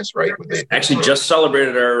year, I guess, right? Actually, just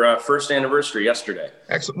celebrated our first anniversary yesterday.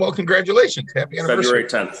 Excellent. Well, congratulations. Happy anniversary.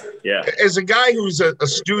 February 10th. Yeah. As a guy who's a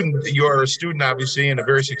student, you are a student, obviously, and a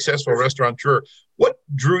very successful restaurateur. What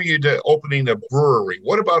drew you to opening a brewery?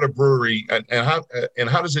 What about a brewery, and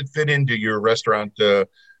how does it fit into your restaurant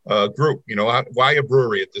group? Why a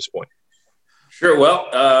brewery at this point? Sure. Well,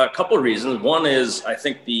 a couple of reasons. One is I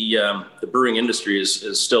think the brewing industry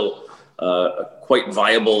is still quite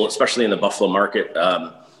viable, especially in the Buffalo market.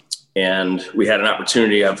 And we had an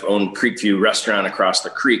opportunity. I've owned Creekview Restaurant across the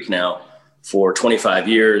creek now for 25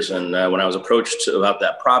 years. And when I was approached about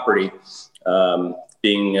that property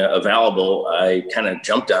being available, I kind of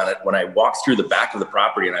jumped on it. When I walked through the back of the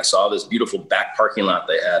property and I saw this beautiful back parking lot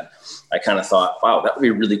they had, I kind of thought, wow, that would be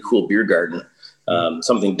a really cool beer garden.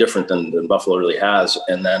 Something different than Buffalo really has.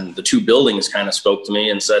 And then the 2 buildings kind of spoke to me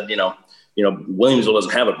and said, Williamsville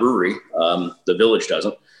doesn't have a brewery. The Village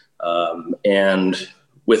doesn't. And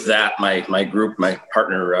with that, my group, my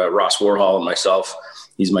partner, Ross Warhol, and myself,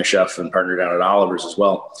 he's my chef and partner down at Oliver's as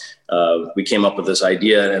well. We came up with this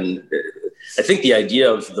idea, and I think the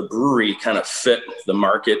idea of the brewery kind of fit the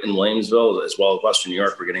market in Williamsville as well as Western New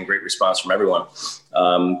York. We're getting great response from everyone.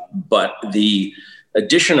 But the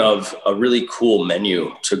addition of a really cool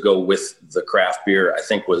menu to go with the craft beer, I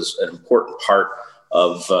think, was an important part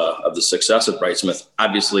of the success of Brightsmith.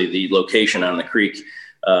 Obviously, the location on the creek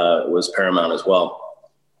was paramount as well.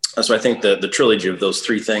 So I think the trilogy of those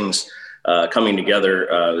three things coming together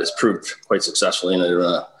has proved quite successful in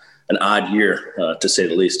an odd year, to say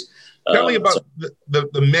the least. Tell me about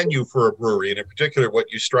the menu for a brewery, and in particular, what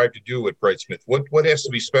you strive to do at Brightsmith. What has to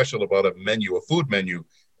be special about a menu, a food menu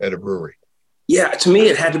at a brewery? Yeah, to me,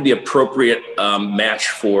 it had to be appropriate match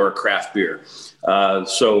for craft beer.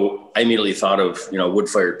 So I immediately thought of,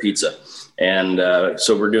 wood-fired pizza. And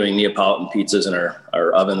so we're doing Neapolitan pizzas in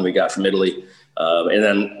our oven we got from Italy. And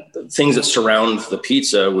then the things that surround the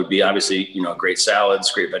pizza would be obviously, great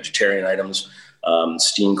salads, great vegetarian items,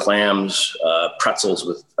 steamed clams, pretzels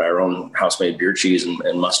with our own house-made beer cheese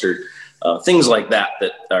and mustard, things like that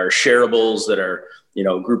are shareables that are,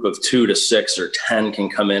 a group of 2 to 6 or 10 can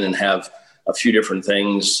come in and have a few different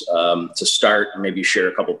things to start, maybe share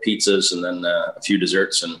a couple pizzas and then a few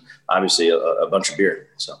desserts and obviously a bunch of beer.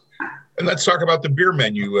 So. And let's talk about the beer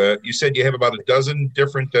menu. You said you have about a dozen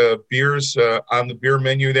different beers on the beer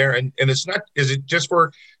menu there. And is it just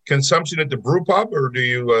for consumption at the brew pub, or do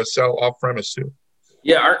you sell off premise too?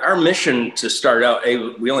 Yeah, our mission to start out,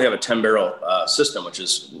 we only have a 10-barrel system, which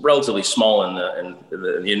is relatively small in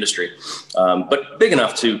the industry, but big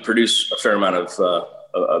enough to produce a fair amount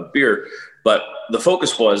of beer. But the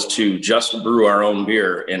focus was to just brew our own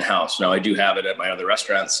beer in-house. Now, I do have it at my other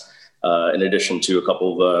restaurants, in addition to a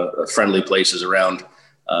couple of friendly places around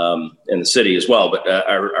in the city as well. But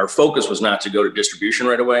our focus was not to go to distribution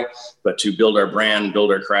right away, but to build our brand,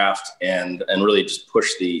 build our craft, and really just push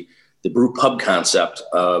the brew pub concept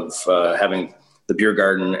of having the beer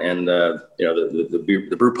garden and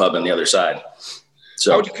the brew pub on the other side. So,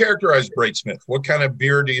 how would you characterize Brightsmith? What kind of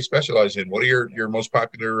beer do you specialize in? What are your most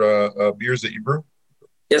popular beers that you brew?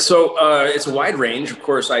 Yeah, so it's a wide range. Of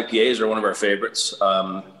course, IPAs are one of our favorites,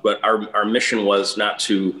 but our mission was not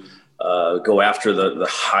to go after the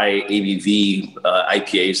high ABV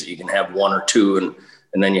IPAs that you can have 1 or 2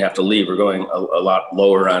 and then you have to leave. We're going a lot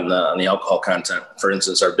lower on the alcohol content. For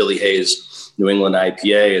instance, our Billy Hayes New England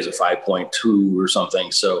IPA is a 5.2 or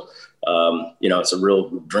something. So, it's a real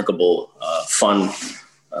drinkable, fun,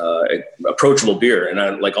 approachable beer. And I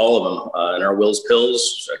like all of them. And our Will's Pils,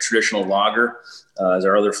 a traditional lager, is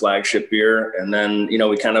our other flagship beer. And then,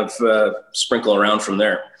 we kind of sprinkle around from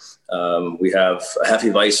there. We have a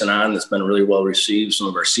Hefeweizen on that's been really well received. Some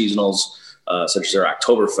of our seasonals, such as our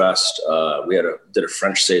Oktoberfest. We did a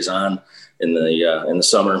French Saison in the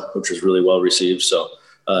summer, which was really well received. So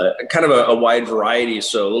kind of a wide variety.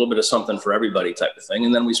 So a little bit of something for everybody type of thing.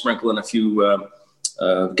 And then we sprinkle in a few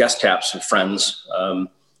guest taps with friends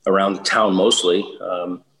around the town mostly.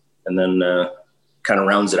 And then kind of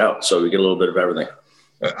rounds it out. So we get a little bit of everything.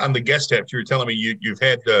 On the guest taps, you were telling me you've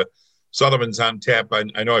had Sullivan's on tap.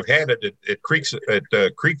 I know I've had it at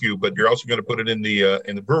Creekview, but you're also going to put it in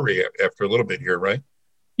the brewery after a little bit here, right?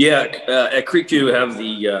 Yeah, at Creekview we have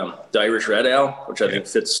the Irish Red Ale, which I think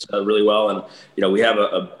fits really well. And we have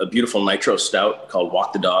a beautiful nitro stout called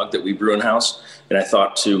Walk the Dog that we brew in house. And I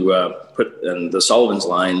thought to put in the Sullivan's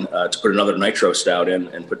line to put another nitro stout in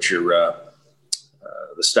and put the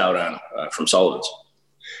stout on from Sullivan's.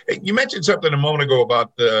 Hey, you mentioned something a moment ago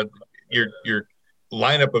about your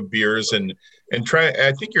lineup of beers and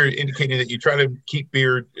I think you're indicating that you try to keep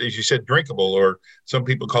beer, as you said, drinkable, or some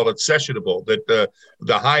people call it sessionable, that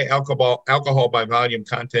the high alcohol by volume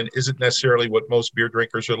content isn't necessarily what most beer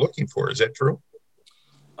drinkers are looking for. Is that true?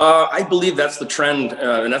 I believe that's the trend,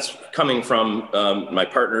 and that's coming from my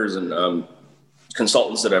partners and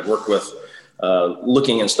consultants that I've worked with,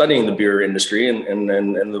 looking and studying the beer industry and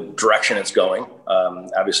the direction it's going.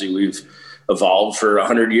 Obviously, we've evolved for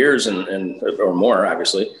 100 years or more,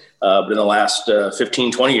 obviously. But in the last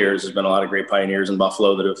 15, 20 years, there's been a lot of great pioneers in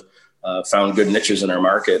Buffalo that have found good niches in our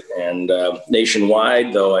market. And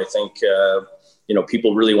nationwide, though, I think,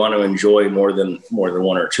 people really want to enjoy more than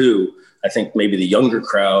 1 or 2. I think maybe the younger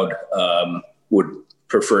crowd would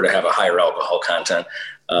prefer to have a higher alcohol content.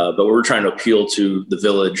 But we're trying to appeal to the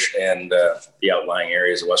village and the outlying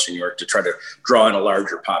areas of Western New York to try to draw in a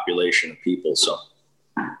larger population of people. So,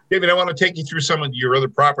 David, I want to take you through some of your other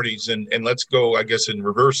properties and let's go, I guess, in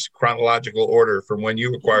reverse chronological order from when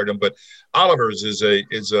you acquired them. But Oliver's is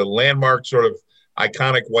a landmark sort of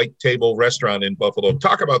iconic white table restaurant in Buffalo.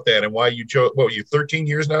 Talk about that and why you chose. What, you 13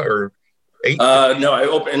 years now or 8? No, I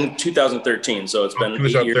opened in 2013, so it's been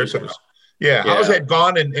 8 years now. Yeah. How's that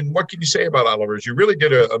gone? And what can you say about Oliver's? You really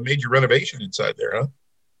did a major renovation inside there,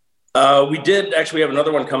 huh? We did actually. We have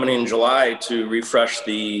another one coming in July to refresh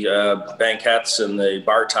the banquettes and the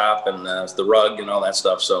bar top and the rug and all that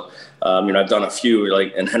stuff. So, I've done a few,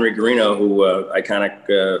 and Henry Garino, who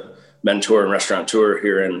iconic mentor and restaurateur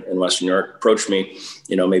here in Western New York, approached me,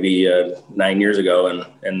 maybe 9 years ago,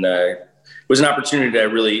 and it was an opportunity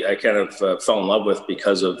that I kind of fell in love with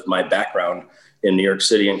because of my background in New York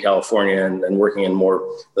City and California, and working in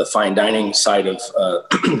more the fine dining side of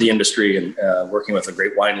the industry, and working with a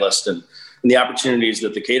great wine list and the opportunities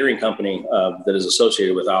that the catering company that is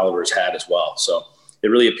associated with Oliver's had as well. So it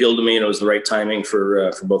really appealed to me, and it was the right timing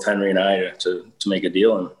for both Henry and I to make a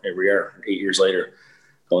deal. And here we are 8 years later,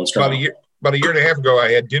 going strong. About a year and a half ago, I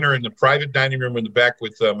had dinner in the private dining room in the back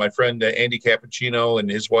with my friend Andy Cappuccino and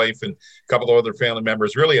his wife and a couple of other family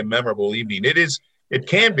members. Really a memorable evening. It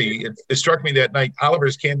can be. It struck me that night,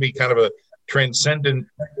 Oliver's can be kind of a transcendent,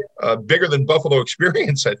 bigger than Buffalo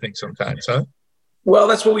experience, I think, sometimes, huh? Well,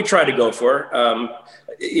 that's what we try to go for.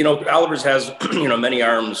 Oliver's has, many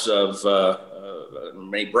arms of,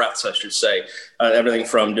 many breadths, I should say. Everything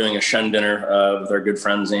from doing a Shen dinner with our good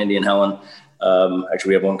friends, Andy and Helen. Actually,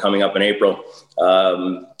 we have one coming up in April.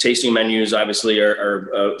 Tasting menus, obviously,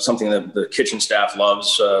 are something that the kitchen staff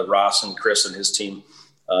loves, Ross and Chris and his team.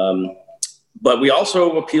 But we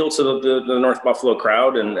also appeal to the North Buffalo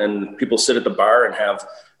crowd, and people sit at the bar and have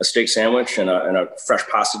a steak sandwich and a fresh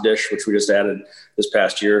pasta dish, which we just added this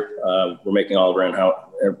past year. We're making all of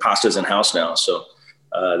our pastas in-house now. So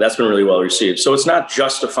that's been really well received. So it's not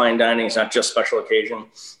just a fine dining. It's not just special occasion,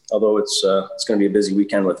 although it's going to be a busy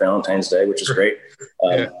weekend with Valentine's Day, which is great.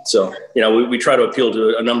 So, we try to appeal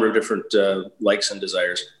to a number of different likes and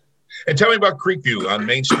desires. And tell me about Creekview on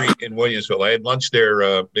Main Street in Williamsville. I had lunch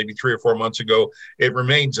there maybe 3 or 4 months ago. It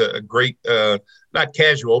remains a great, not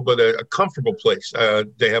casual, but a comfortable place.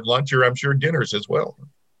 They have lunch or I'm sure dinners as well.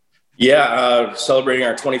 Yeah, celebrating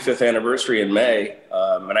our 25th anniversary in May.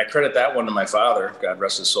 And I credit that one to my father, God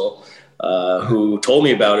rest his soul, who told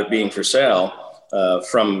me about it being for sale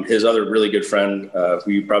from his other really good friend,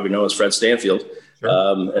 who you probably know as Fred Stanfield.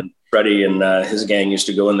 Sure. And Freddie and his gang used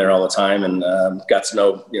to go in there all the time, and got to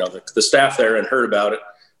know, the staff there, and heard about it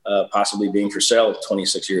possibly being for sale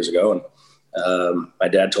 26 years ago. And my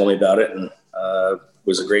dad told me about it, and it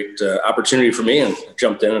was a great opportunity for me, and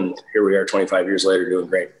jumped in, and here we are 25 years later doing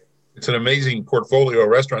great. It's an amazing portfolio of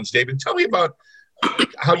restaurants, David. Tell me about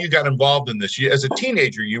how you got involved in this. As a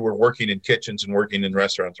teenager, you were working in kitchens and working in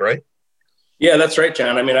restaurants, right? Yeah, that's right,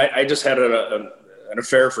 John. I mean, I just had an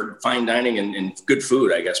affair for fine dining and good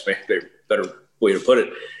food, I guess, better way to put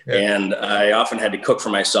it. Yeah. And I often had to cook for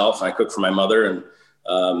myself. I cooked for my mother,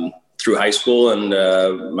 and through high school.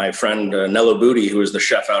 And my friend Nello Booty, who was the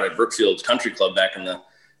chef out at Brookfield Country Club back in the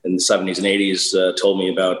 70s and 80s, told me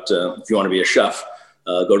about if you want to be a chef,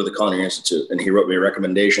 go to the Culinary Institute. And he wrote me a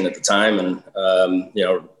recommendation at the time. And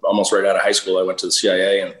almost right out of high school, I went to the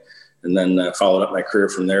CIA, and then followed up my career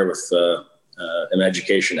from there with an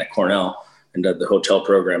education at Cornell, and did the hotel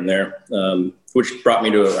program there, which brought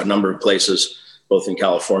me to a number of places, both in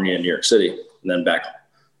California and New York City, and then back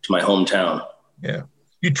to my hometown. Yeah.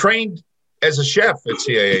 You trained as a chef at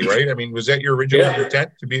CAA, right? I mean, was that your original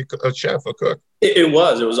intent, to be a chef, a cook? It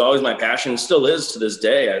was. It was always my passion. Still is to this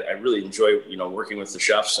day. I really enjoy, working with the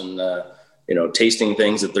chefs and, tasting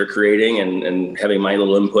things that they're creating and having my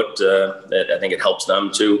little input. I think it helps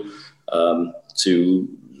them to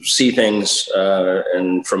see things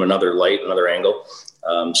and from another light, another angle.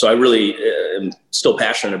 So I really am still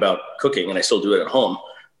passionate about cooking, and I still do it at home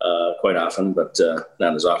quite often, but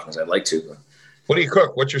not as often as I'd like to. What do you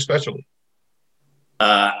cook? What's your specialty?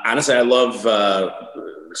 Honestly, I love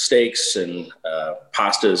steaks and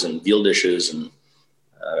pastas and veal dishes,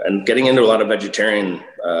 and getting into a lot of vegetarian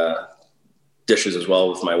dishes as well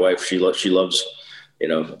with my wife. She loves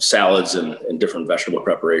salads and different vegetable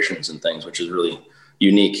preparations and things, which is really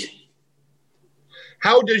unique.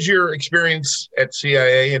 How does your experience at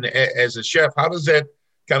CIA and as a chef, how does that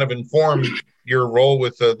kind of inform your role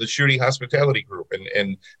with the Schutte Hospitality Group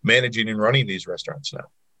and managing and running these restaurants now?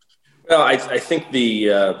 Well, I think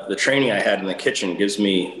the training I had in the kitchen gives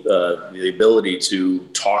me the ability to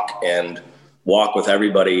talk and walk with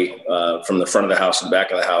everybody from the front of the house to the back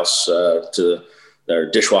of the house to our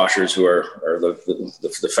dishwashers, who are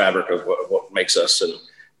the fabric of what makes us, and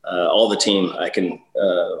all the team.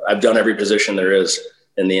 I've done every position there is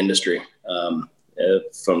in the industry,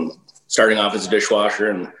 from starting off as a dishwasher,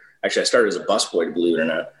 and actually I started as a busboy, believe it or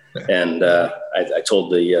not. And I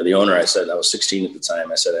told the owner, I said, I was 16 at the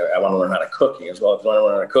time. I said, I want to learn how to cook. He goes, well, if you want to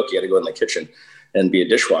learn how to cook, you got to go in the kitchen and be a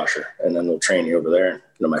dishwasher, and then we'll train you over there.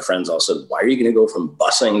 my friends all said, why are you going to go from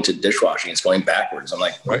bussing to dishwashing? It's going backwards. I'm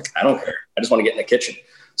like, I don't care. I just want to get in the kitchen.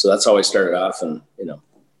 So that's how I started off, and the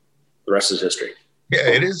rest is history. Yeah,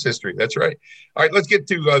 it is history. That's right. All right, let's get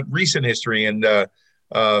to recent history and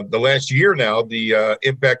the last year now, the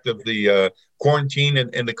impact of the quarantine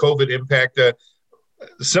and the COVID impact.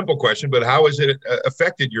 Simple question, but how has it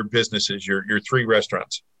affected your businesses, your three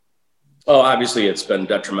restaurants? Oh, obviously, it's been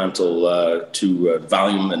detrimental to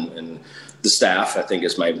volume and the staff. I think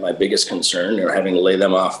is my biggest concern. Having to lay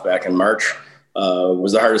them off back in March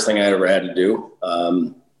was the hardest thing I ever had to do.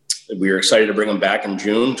 We were excited to bring them back in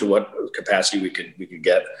June to what capacity we could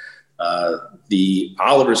get. The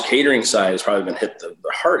Oliver's catering side has probably been hit the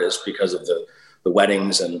hardest because of the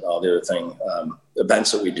weddings and all the other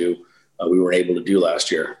events that we do. We weren't able to do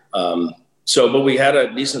last year. But we had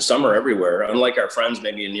a decent summer everywhere. Unlike our friends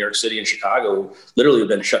maybe in New York City and Chicago, who literally have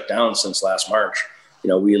been shut down since last March.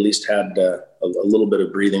 We at least had a little bit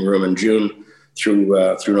of breathing room in June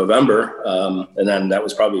through November. And then that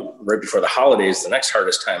was probably right before the holidays, the next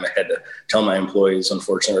hardest time I had to tell my employees,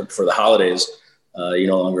 unfortunately, before the holidays, you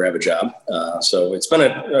no longer have a job. So it's been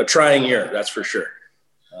a trying year, that's for sure.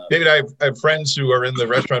 David, I have friends who are in the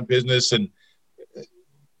restaurant business, and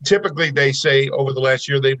typically they say over the last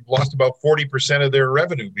year they've lost about 40% of their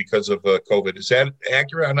revenue because of COVID. Is that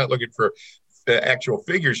accurate? I'm not looking for actual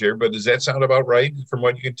figures here, but does that sound about right from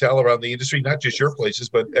what you can tell around the industry, not just your places,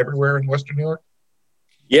 but everywhere in Western New York?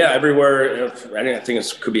 Yeah, everywhere. I think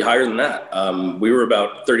it could be higher than that. We were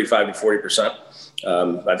about 35 to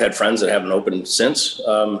 40%. I've had friends that haven't opened since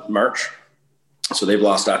March, so they've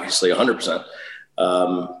lost obviously 100%.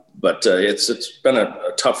 But it's been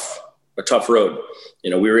a tough road.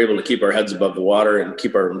 We were able to keep our heads above the water and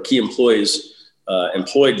keep our key employees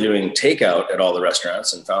employed doing takeout at all the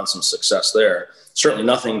restaurants and found some success there. Certainly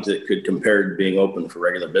nothing that could compare to being open for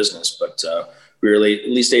regular business, but we were at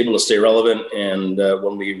least able to stay relevant. And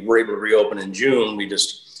when we were able to reopen in June, we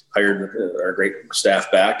just hired our great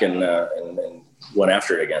staff back and went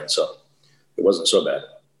after it again. So it wasn't so bad.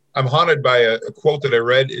 I'm haunted by a quote that I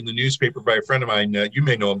read in the newspaper by a friend of mine. You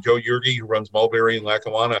may know him, Joe Yerge, who runs Mulberry in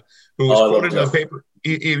Lackawanna, who was quoted in the paper.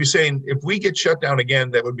 He was saying, if we get shut down again,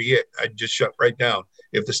 that would be it. I'd just shut right down.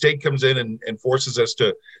 If the state comes in and forces us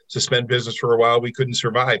to suspend business for a while, we couldn't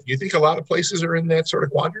survive. Do you think a lot of places are in that sort of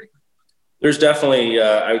quandary? There's definitely,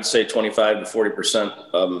 I would say 25 to 40%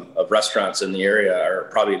 of restaurants in the area are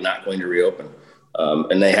probably not going to reopen.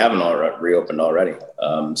 And they haven't reopened already.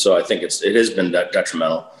 So I think it has been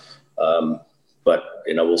detrimental. But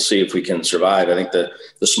we'll see if we can survive. I think the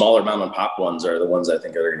smaller mom and pop ones are the ones I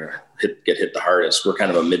think are going to get hit the hardest. We're kind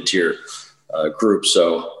of a mid-tier group,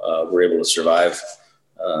 so we're able to survive,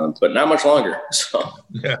 but not much longer. So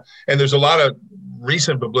yeah, and there's a lot of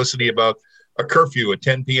recent publicity about a curfew, a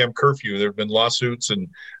 10 p.m. curfew. There have been lawsuits and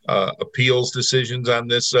appeals decisions on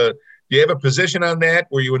this. Do you have a position on that?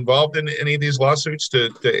 Were you involved in any of these lawsuits to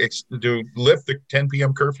lift the 10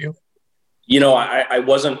 p.m. curfew? I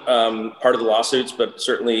wasn't part of the lawsuits, but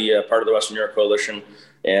certainly part of the Western New York Coalition,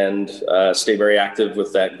 and stay very active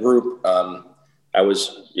with that group. I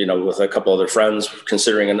was, with a couple other friends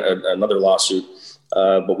considering another lawsuit,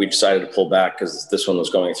 but we decided to pull back because this one was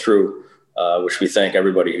going through, which we thank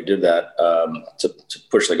everybody who did that to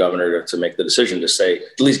push the governor to make the decision to say,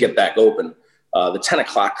 at least get back open. The 10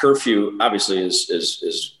 o'clock curfew obviously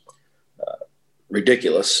is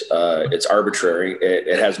ridiculous. It's arbitrary.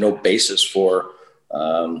 It has no basis for,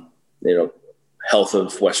 health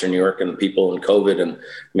of Western New York and the people in COVID. And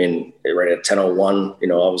I mean, right at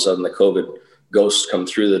 10:01, all of a sudden the COVID ghosts come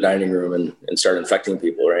through the dining room and start infecting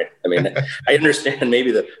people. Right. I mean, I understand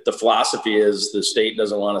maybe the philosophy is the state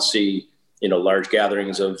doesn't want to see, large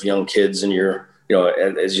gatherings of young kids, and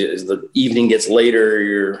as the evening gets later,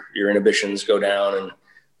 your inhibitions go down.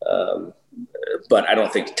 And, but I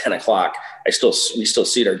don't think 10 o'clock, we still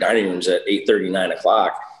seat our dining rooms at 8:30, 9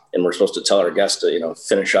 o'clock, and we're supposed to tell our guests to,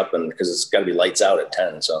 finish up, and because it's got to be lights out at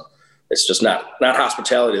 10. So it's just not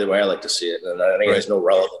hospitality the way I like to see it. And I think it has no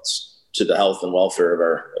relevance to the health and welfare of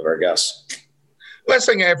our guests. Last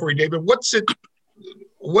thing I have for you, David,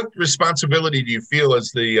 what responsibility do you feel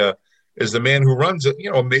as the man who runs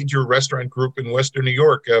a major restaurant group in Western New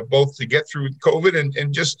York, both to get through COVID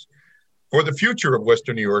and just for the future of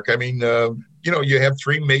Western New York? I mean, you have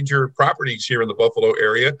three major properties here in the Buffalo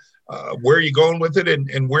area. Where are you going with it,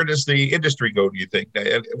 and where does the industry go, do you think?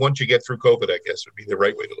 And once you get through COVID, I guess would be the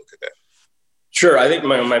right way to look at that. Sure. I think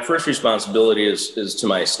my first responsibility is to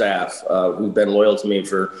my staff, who've been loyal to me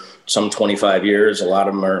for some 25 years. A lot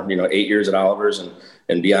of them are, 8 years at Oliver's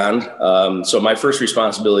and beyond. So my first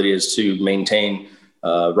responsibility is to maintain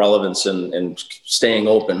relevance and staying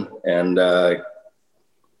open and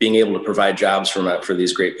being able to provide jobs for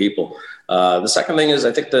these great people. The second thing is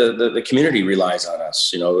I think the community relies on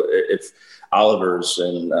us. If Oliver's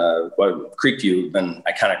and Creekview have been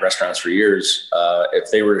iconic restaurants for years,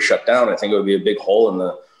 if they were to shut down, I think it would be a big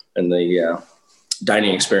hole in the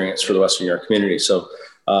dining experience for the Western New York community. So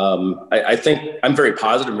I think I'm very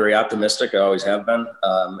positive, very optimistic. I always have been.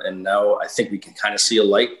 And now I think we can kind of see a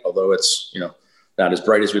light, although it's, not as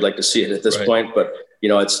bright as we'd like to see it at this point, but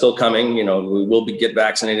it's still coming. We will get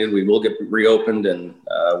vaccinated, we will get reopened, and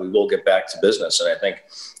we will get back to business. And I think,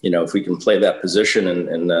 if we can play that position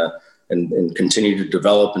and continue to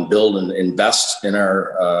develop and build and invest in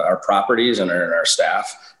our properties and in our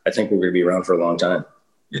staff, I think we're going to be around for a long time.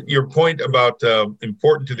 Your point about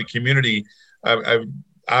important to the community,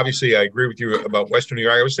 obviously, I agree with you about Western New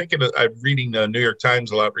York. I was thinking, I'm reading the New York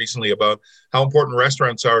Times a lot recently about how important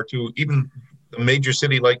restaurants are to even a major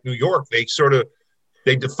city like New York.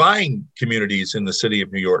 They define communities in the city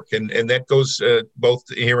of New York. And that goes both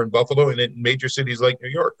here in Buffalo and in major cities like New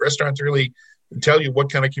York. Restaurants really tell you what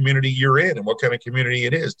kind of community you're in and what kind of community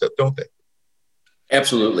it is, don't they?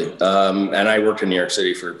 Absolutely. And I worked in New York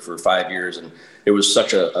City for 5 years, and it was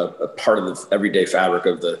such a part of the everyday fabric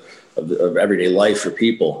of everyday life for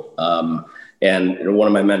people. And one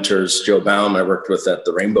of my mentors, Joe Baum, I worked with at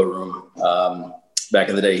the Rainbow Room back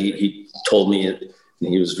in the day. He told me, and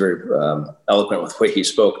he was very eloquent with the way he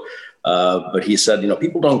spoke, but he said,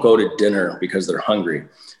 people don't go to dinner because they're hungry.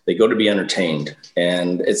 They go to be entertained,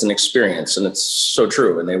 and it's an experience, and it's so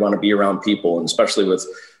true. And they want to be around people, and especially with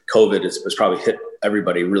COVID, it's probably hit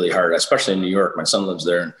everybody really hard, especially in New York. My son lives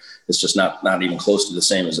there, and it's just not even close to the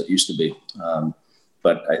same as it used to be.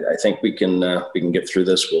 But I think we can get through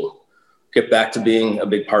this. We'll get back to being a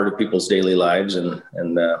big part of people's daily lives, and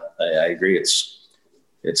I agree.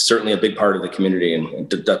 It's certainly a big part of the community,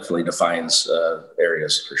 and it definitely defines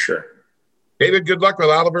areas for sure. David, good luck with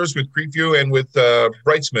Oliver's, with Creekview, and with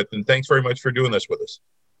Brightsmith, and thanks very much for doing this with us.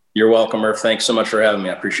 You're welcome, Murph. Thanks so much for having me.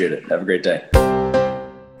 I appreciate it. Have a great day.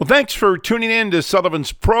 Well, thanks for tuning in to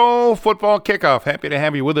Sullivan's Pro Football Kickoff. Happy to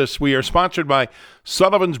have you with us. We are sponsored by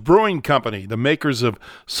Sullivan's Brewing Company, the makers of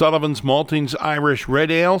Sullivan's Maltings Irish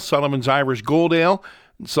Red Ale, Sullivan's Irish Gold Ale,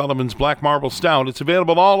 and Sullivan's Black Marble Stout. It's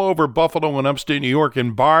available all over Buffalo and upstate New York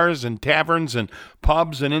in bars and taverns and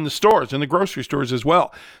pubs and in the stores, in the grocery stores as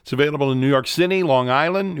well. It's available in New York City, Long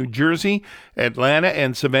Island, New Jersey, Atlanta,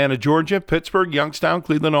 and Savannah, Georgia, Pittsburgh, Youngstown,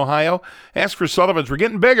 Cleveland, Ohio. Ask for Sullivan's. We're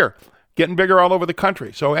getting bigger all over the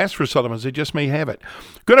country. So ask for Sullivan's. They just may have it.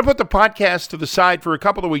 Going to put the podcast to the side for a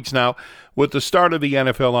couple of weeks now with the start of the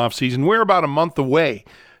NFL offseason. We're about a month away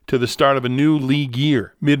to the start of a new league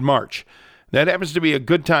year, mid-March. That happens to be a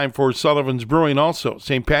good time for Sullivan's Brewing also,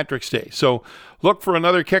 St. Patrick's Day. So look for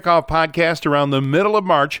another kickoff podcast around the middle of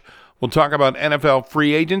March. We'll talk about NFL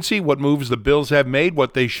free agency, what moves the Bills have made,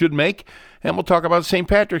 what they should make, and we'll talk about St.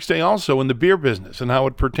 Patrick's Day also in the beer business and how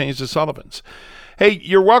it pertains to Sullivan's. Hey,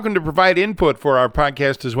 you're welcome to provide input for our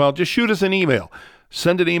podcast as well. Just shoot us an email.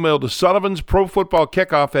 Send an email to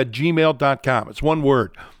sullivansprofootballkickoff@gmail.com. It's one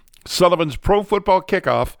word,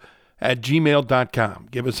 sullivansprofootballkickoff@gmail.com.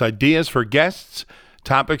 Give us ideas for guests,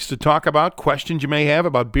 topics to talk about, questions you may have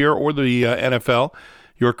about beer or the NFL.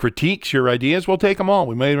 Your critiques, your ideas, we'll take them all.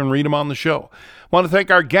 We may even read them on the show. I want to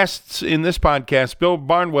thank our guests in this podcast. Bill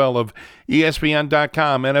Barnwell of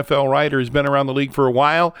ESPN.com, NFL writer, has been around the league for a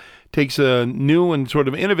while. Takes a new and sort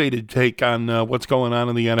of innovative take on what's going on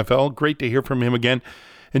in the NFL. Great to hear from him again.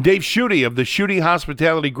 And Dave Schutte of the Schutte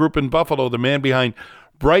Hospitality Group in Buffalo, the man behind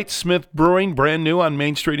Brightsmith Brewing, brand new on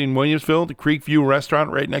Main Street in Williamsville, the Creekview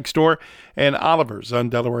restaurant right next door, and Oliver's on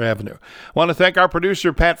Delaware Avenue. I want to thank our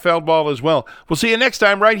producer, Pat Feldball, as well. We'll see you next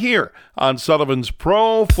time right here on Sullivan's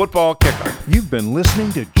Pro Football Kickoff. You've been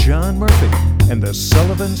listening to John Murphy and the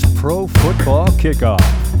Sullivan's Pro Football Kickoff.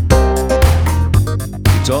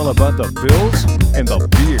 It's all about the Bills and the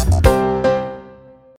beer.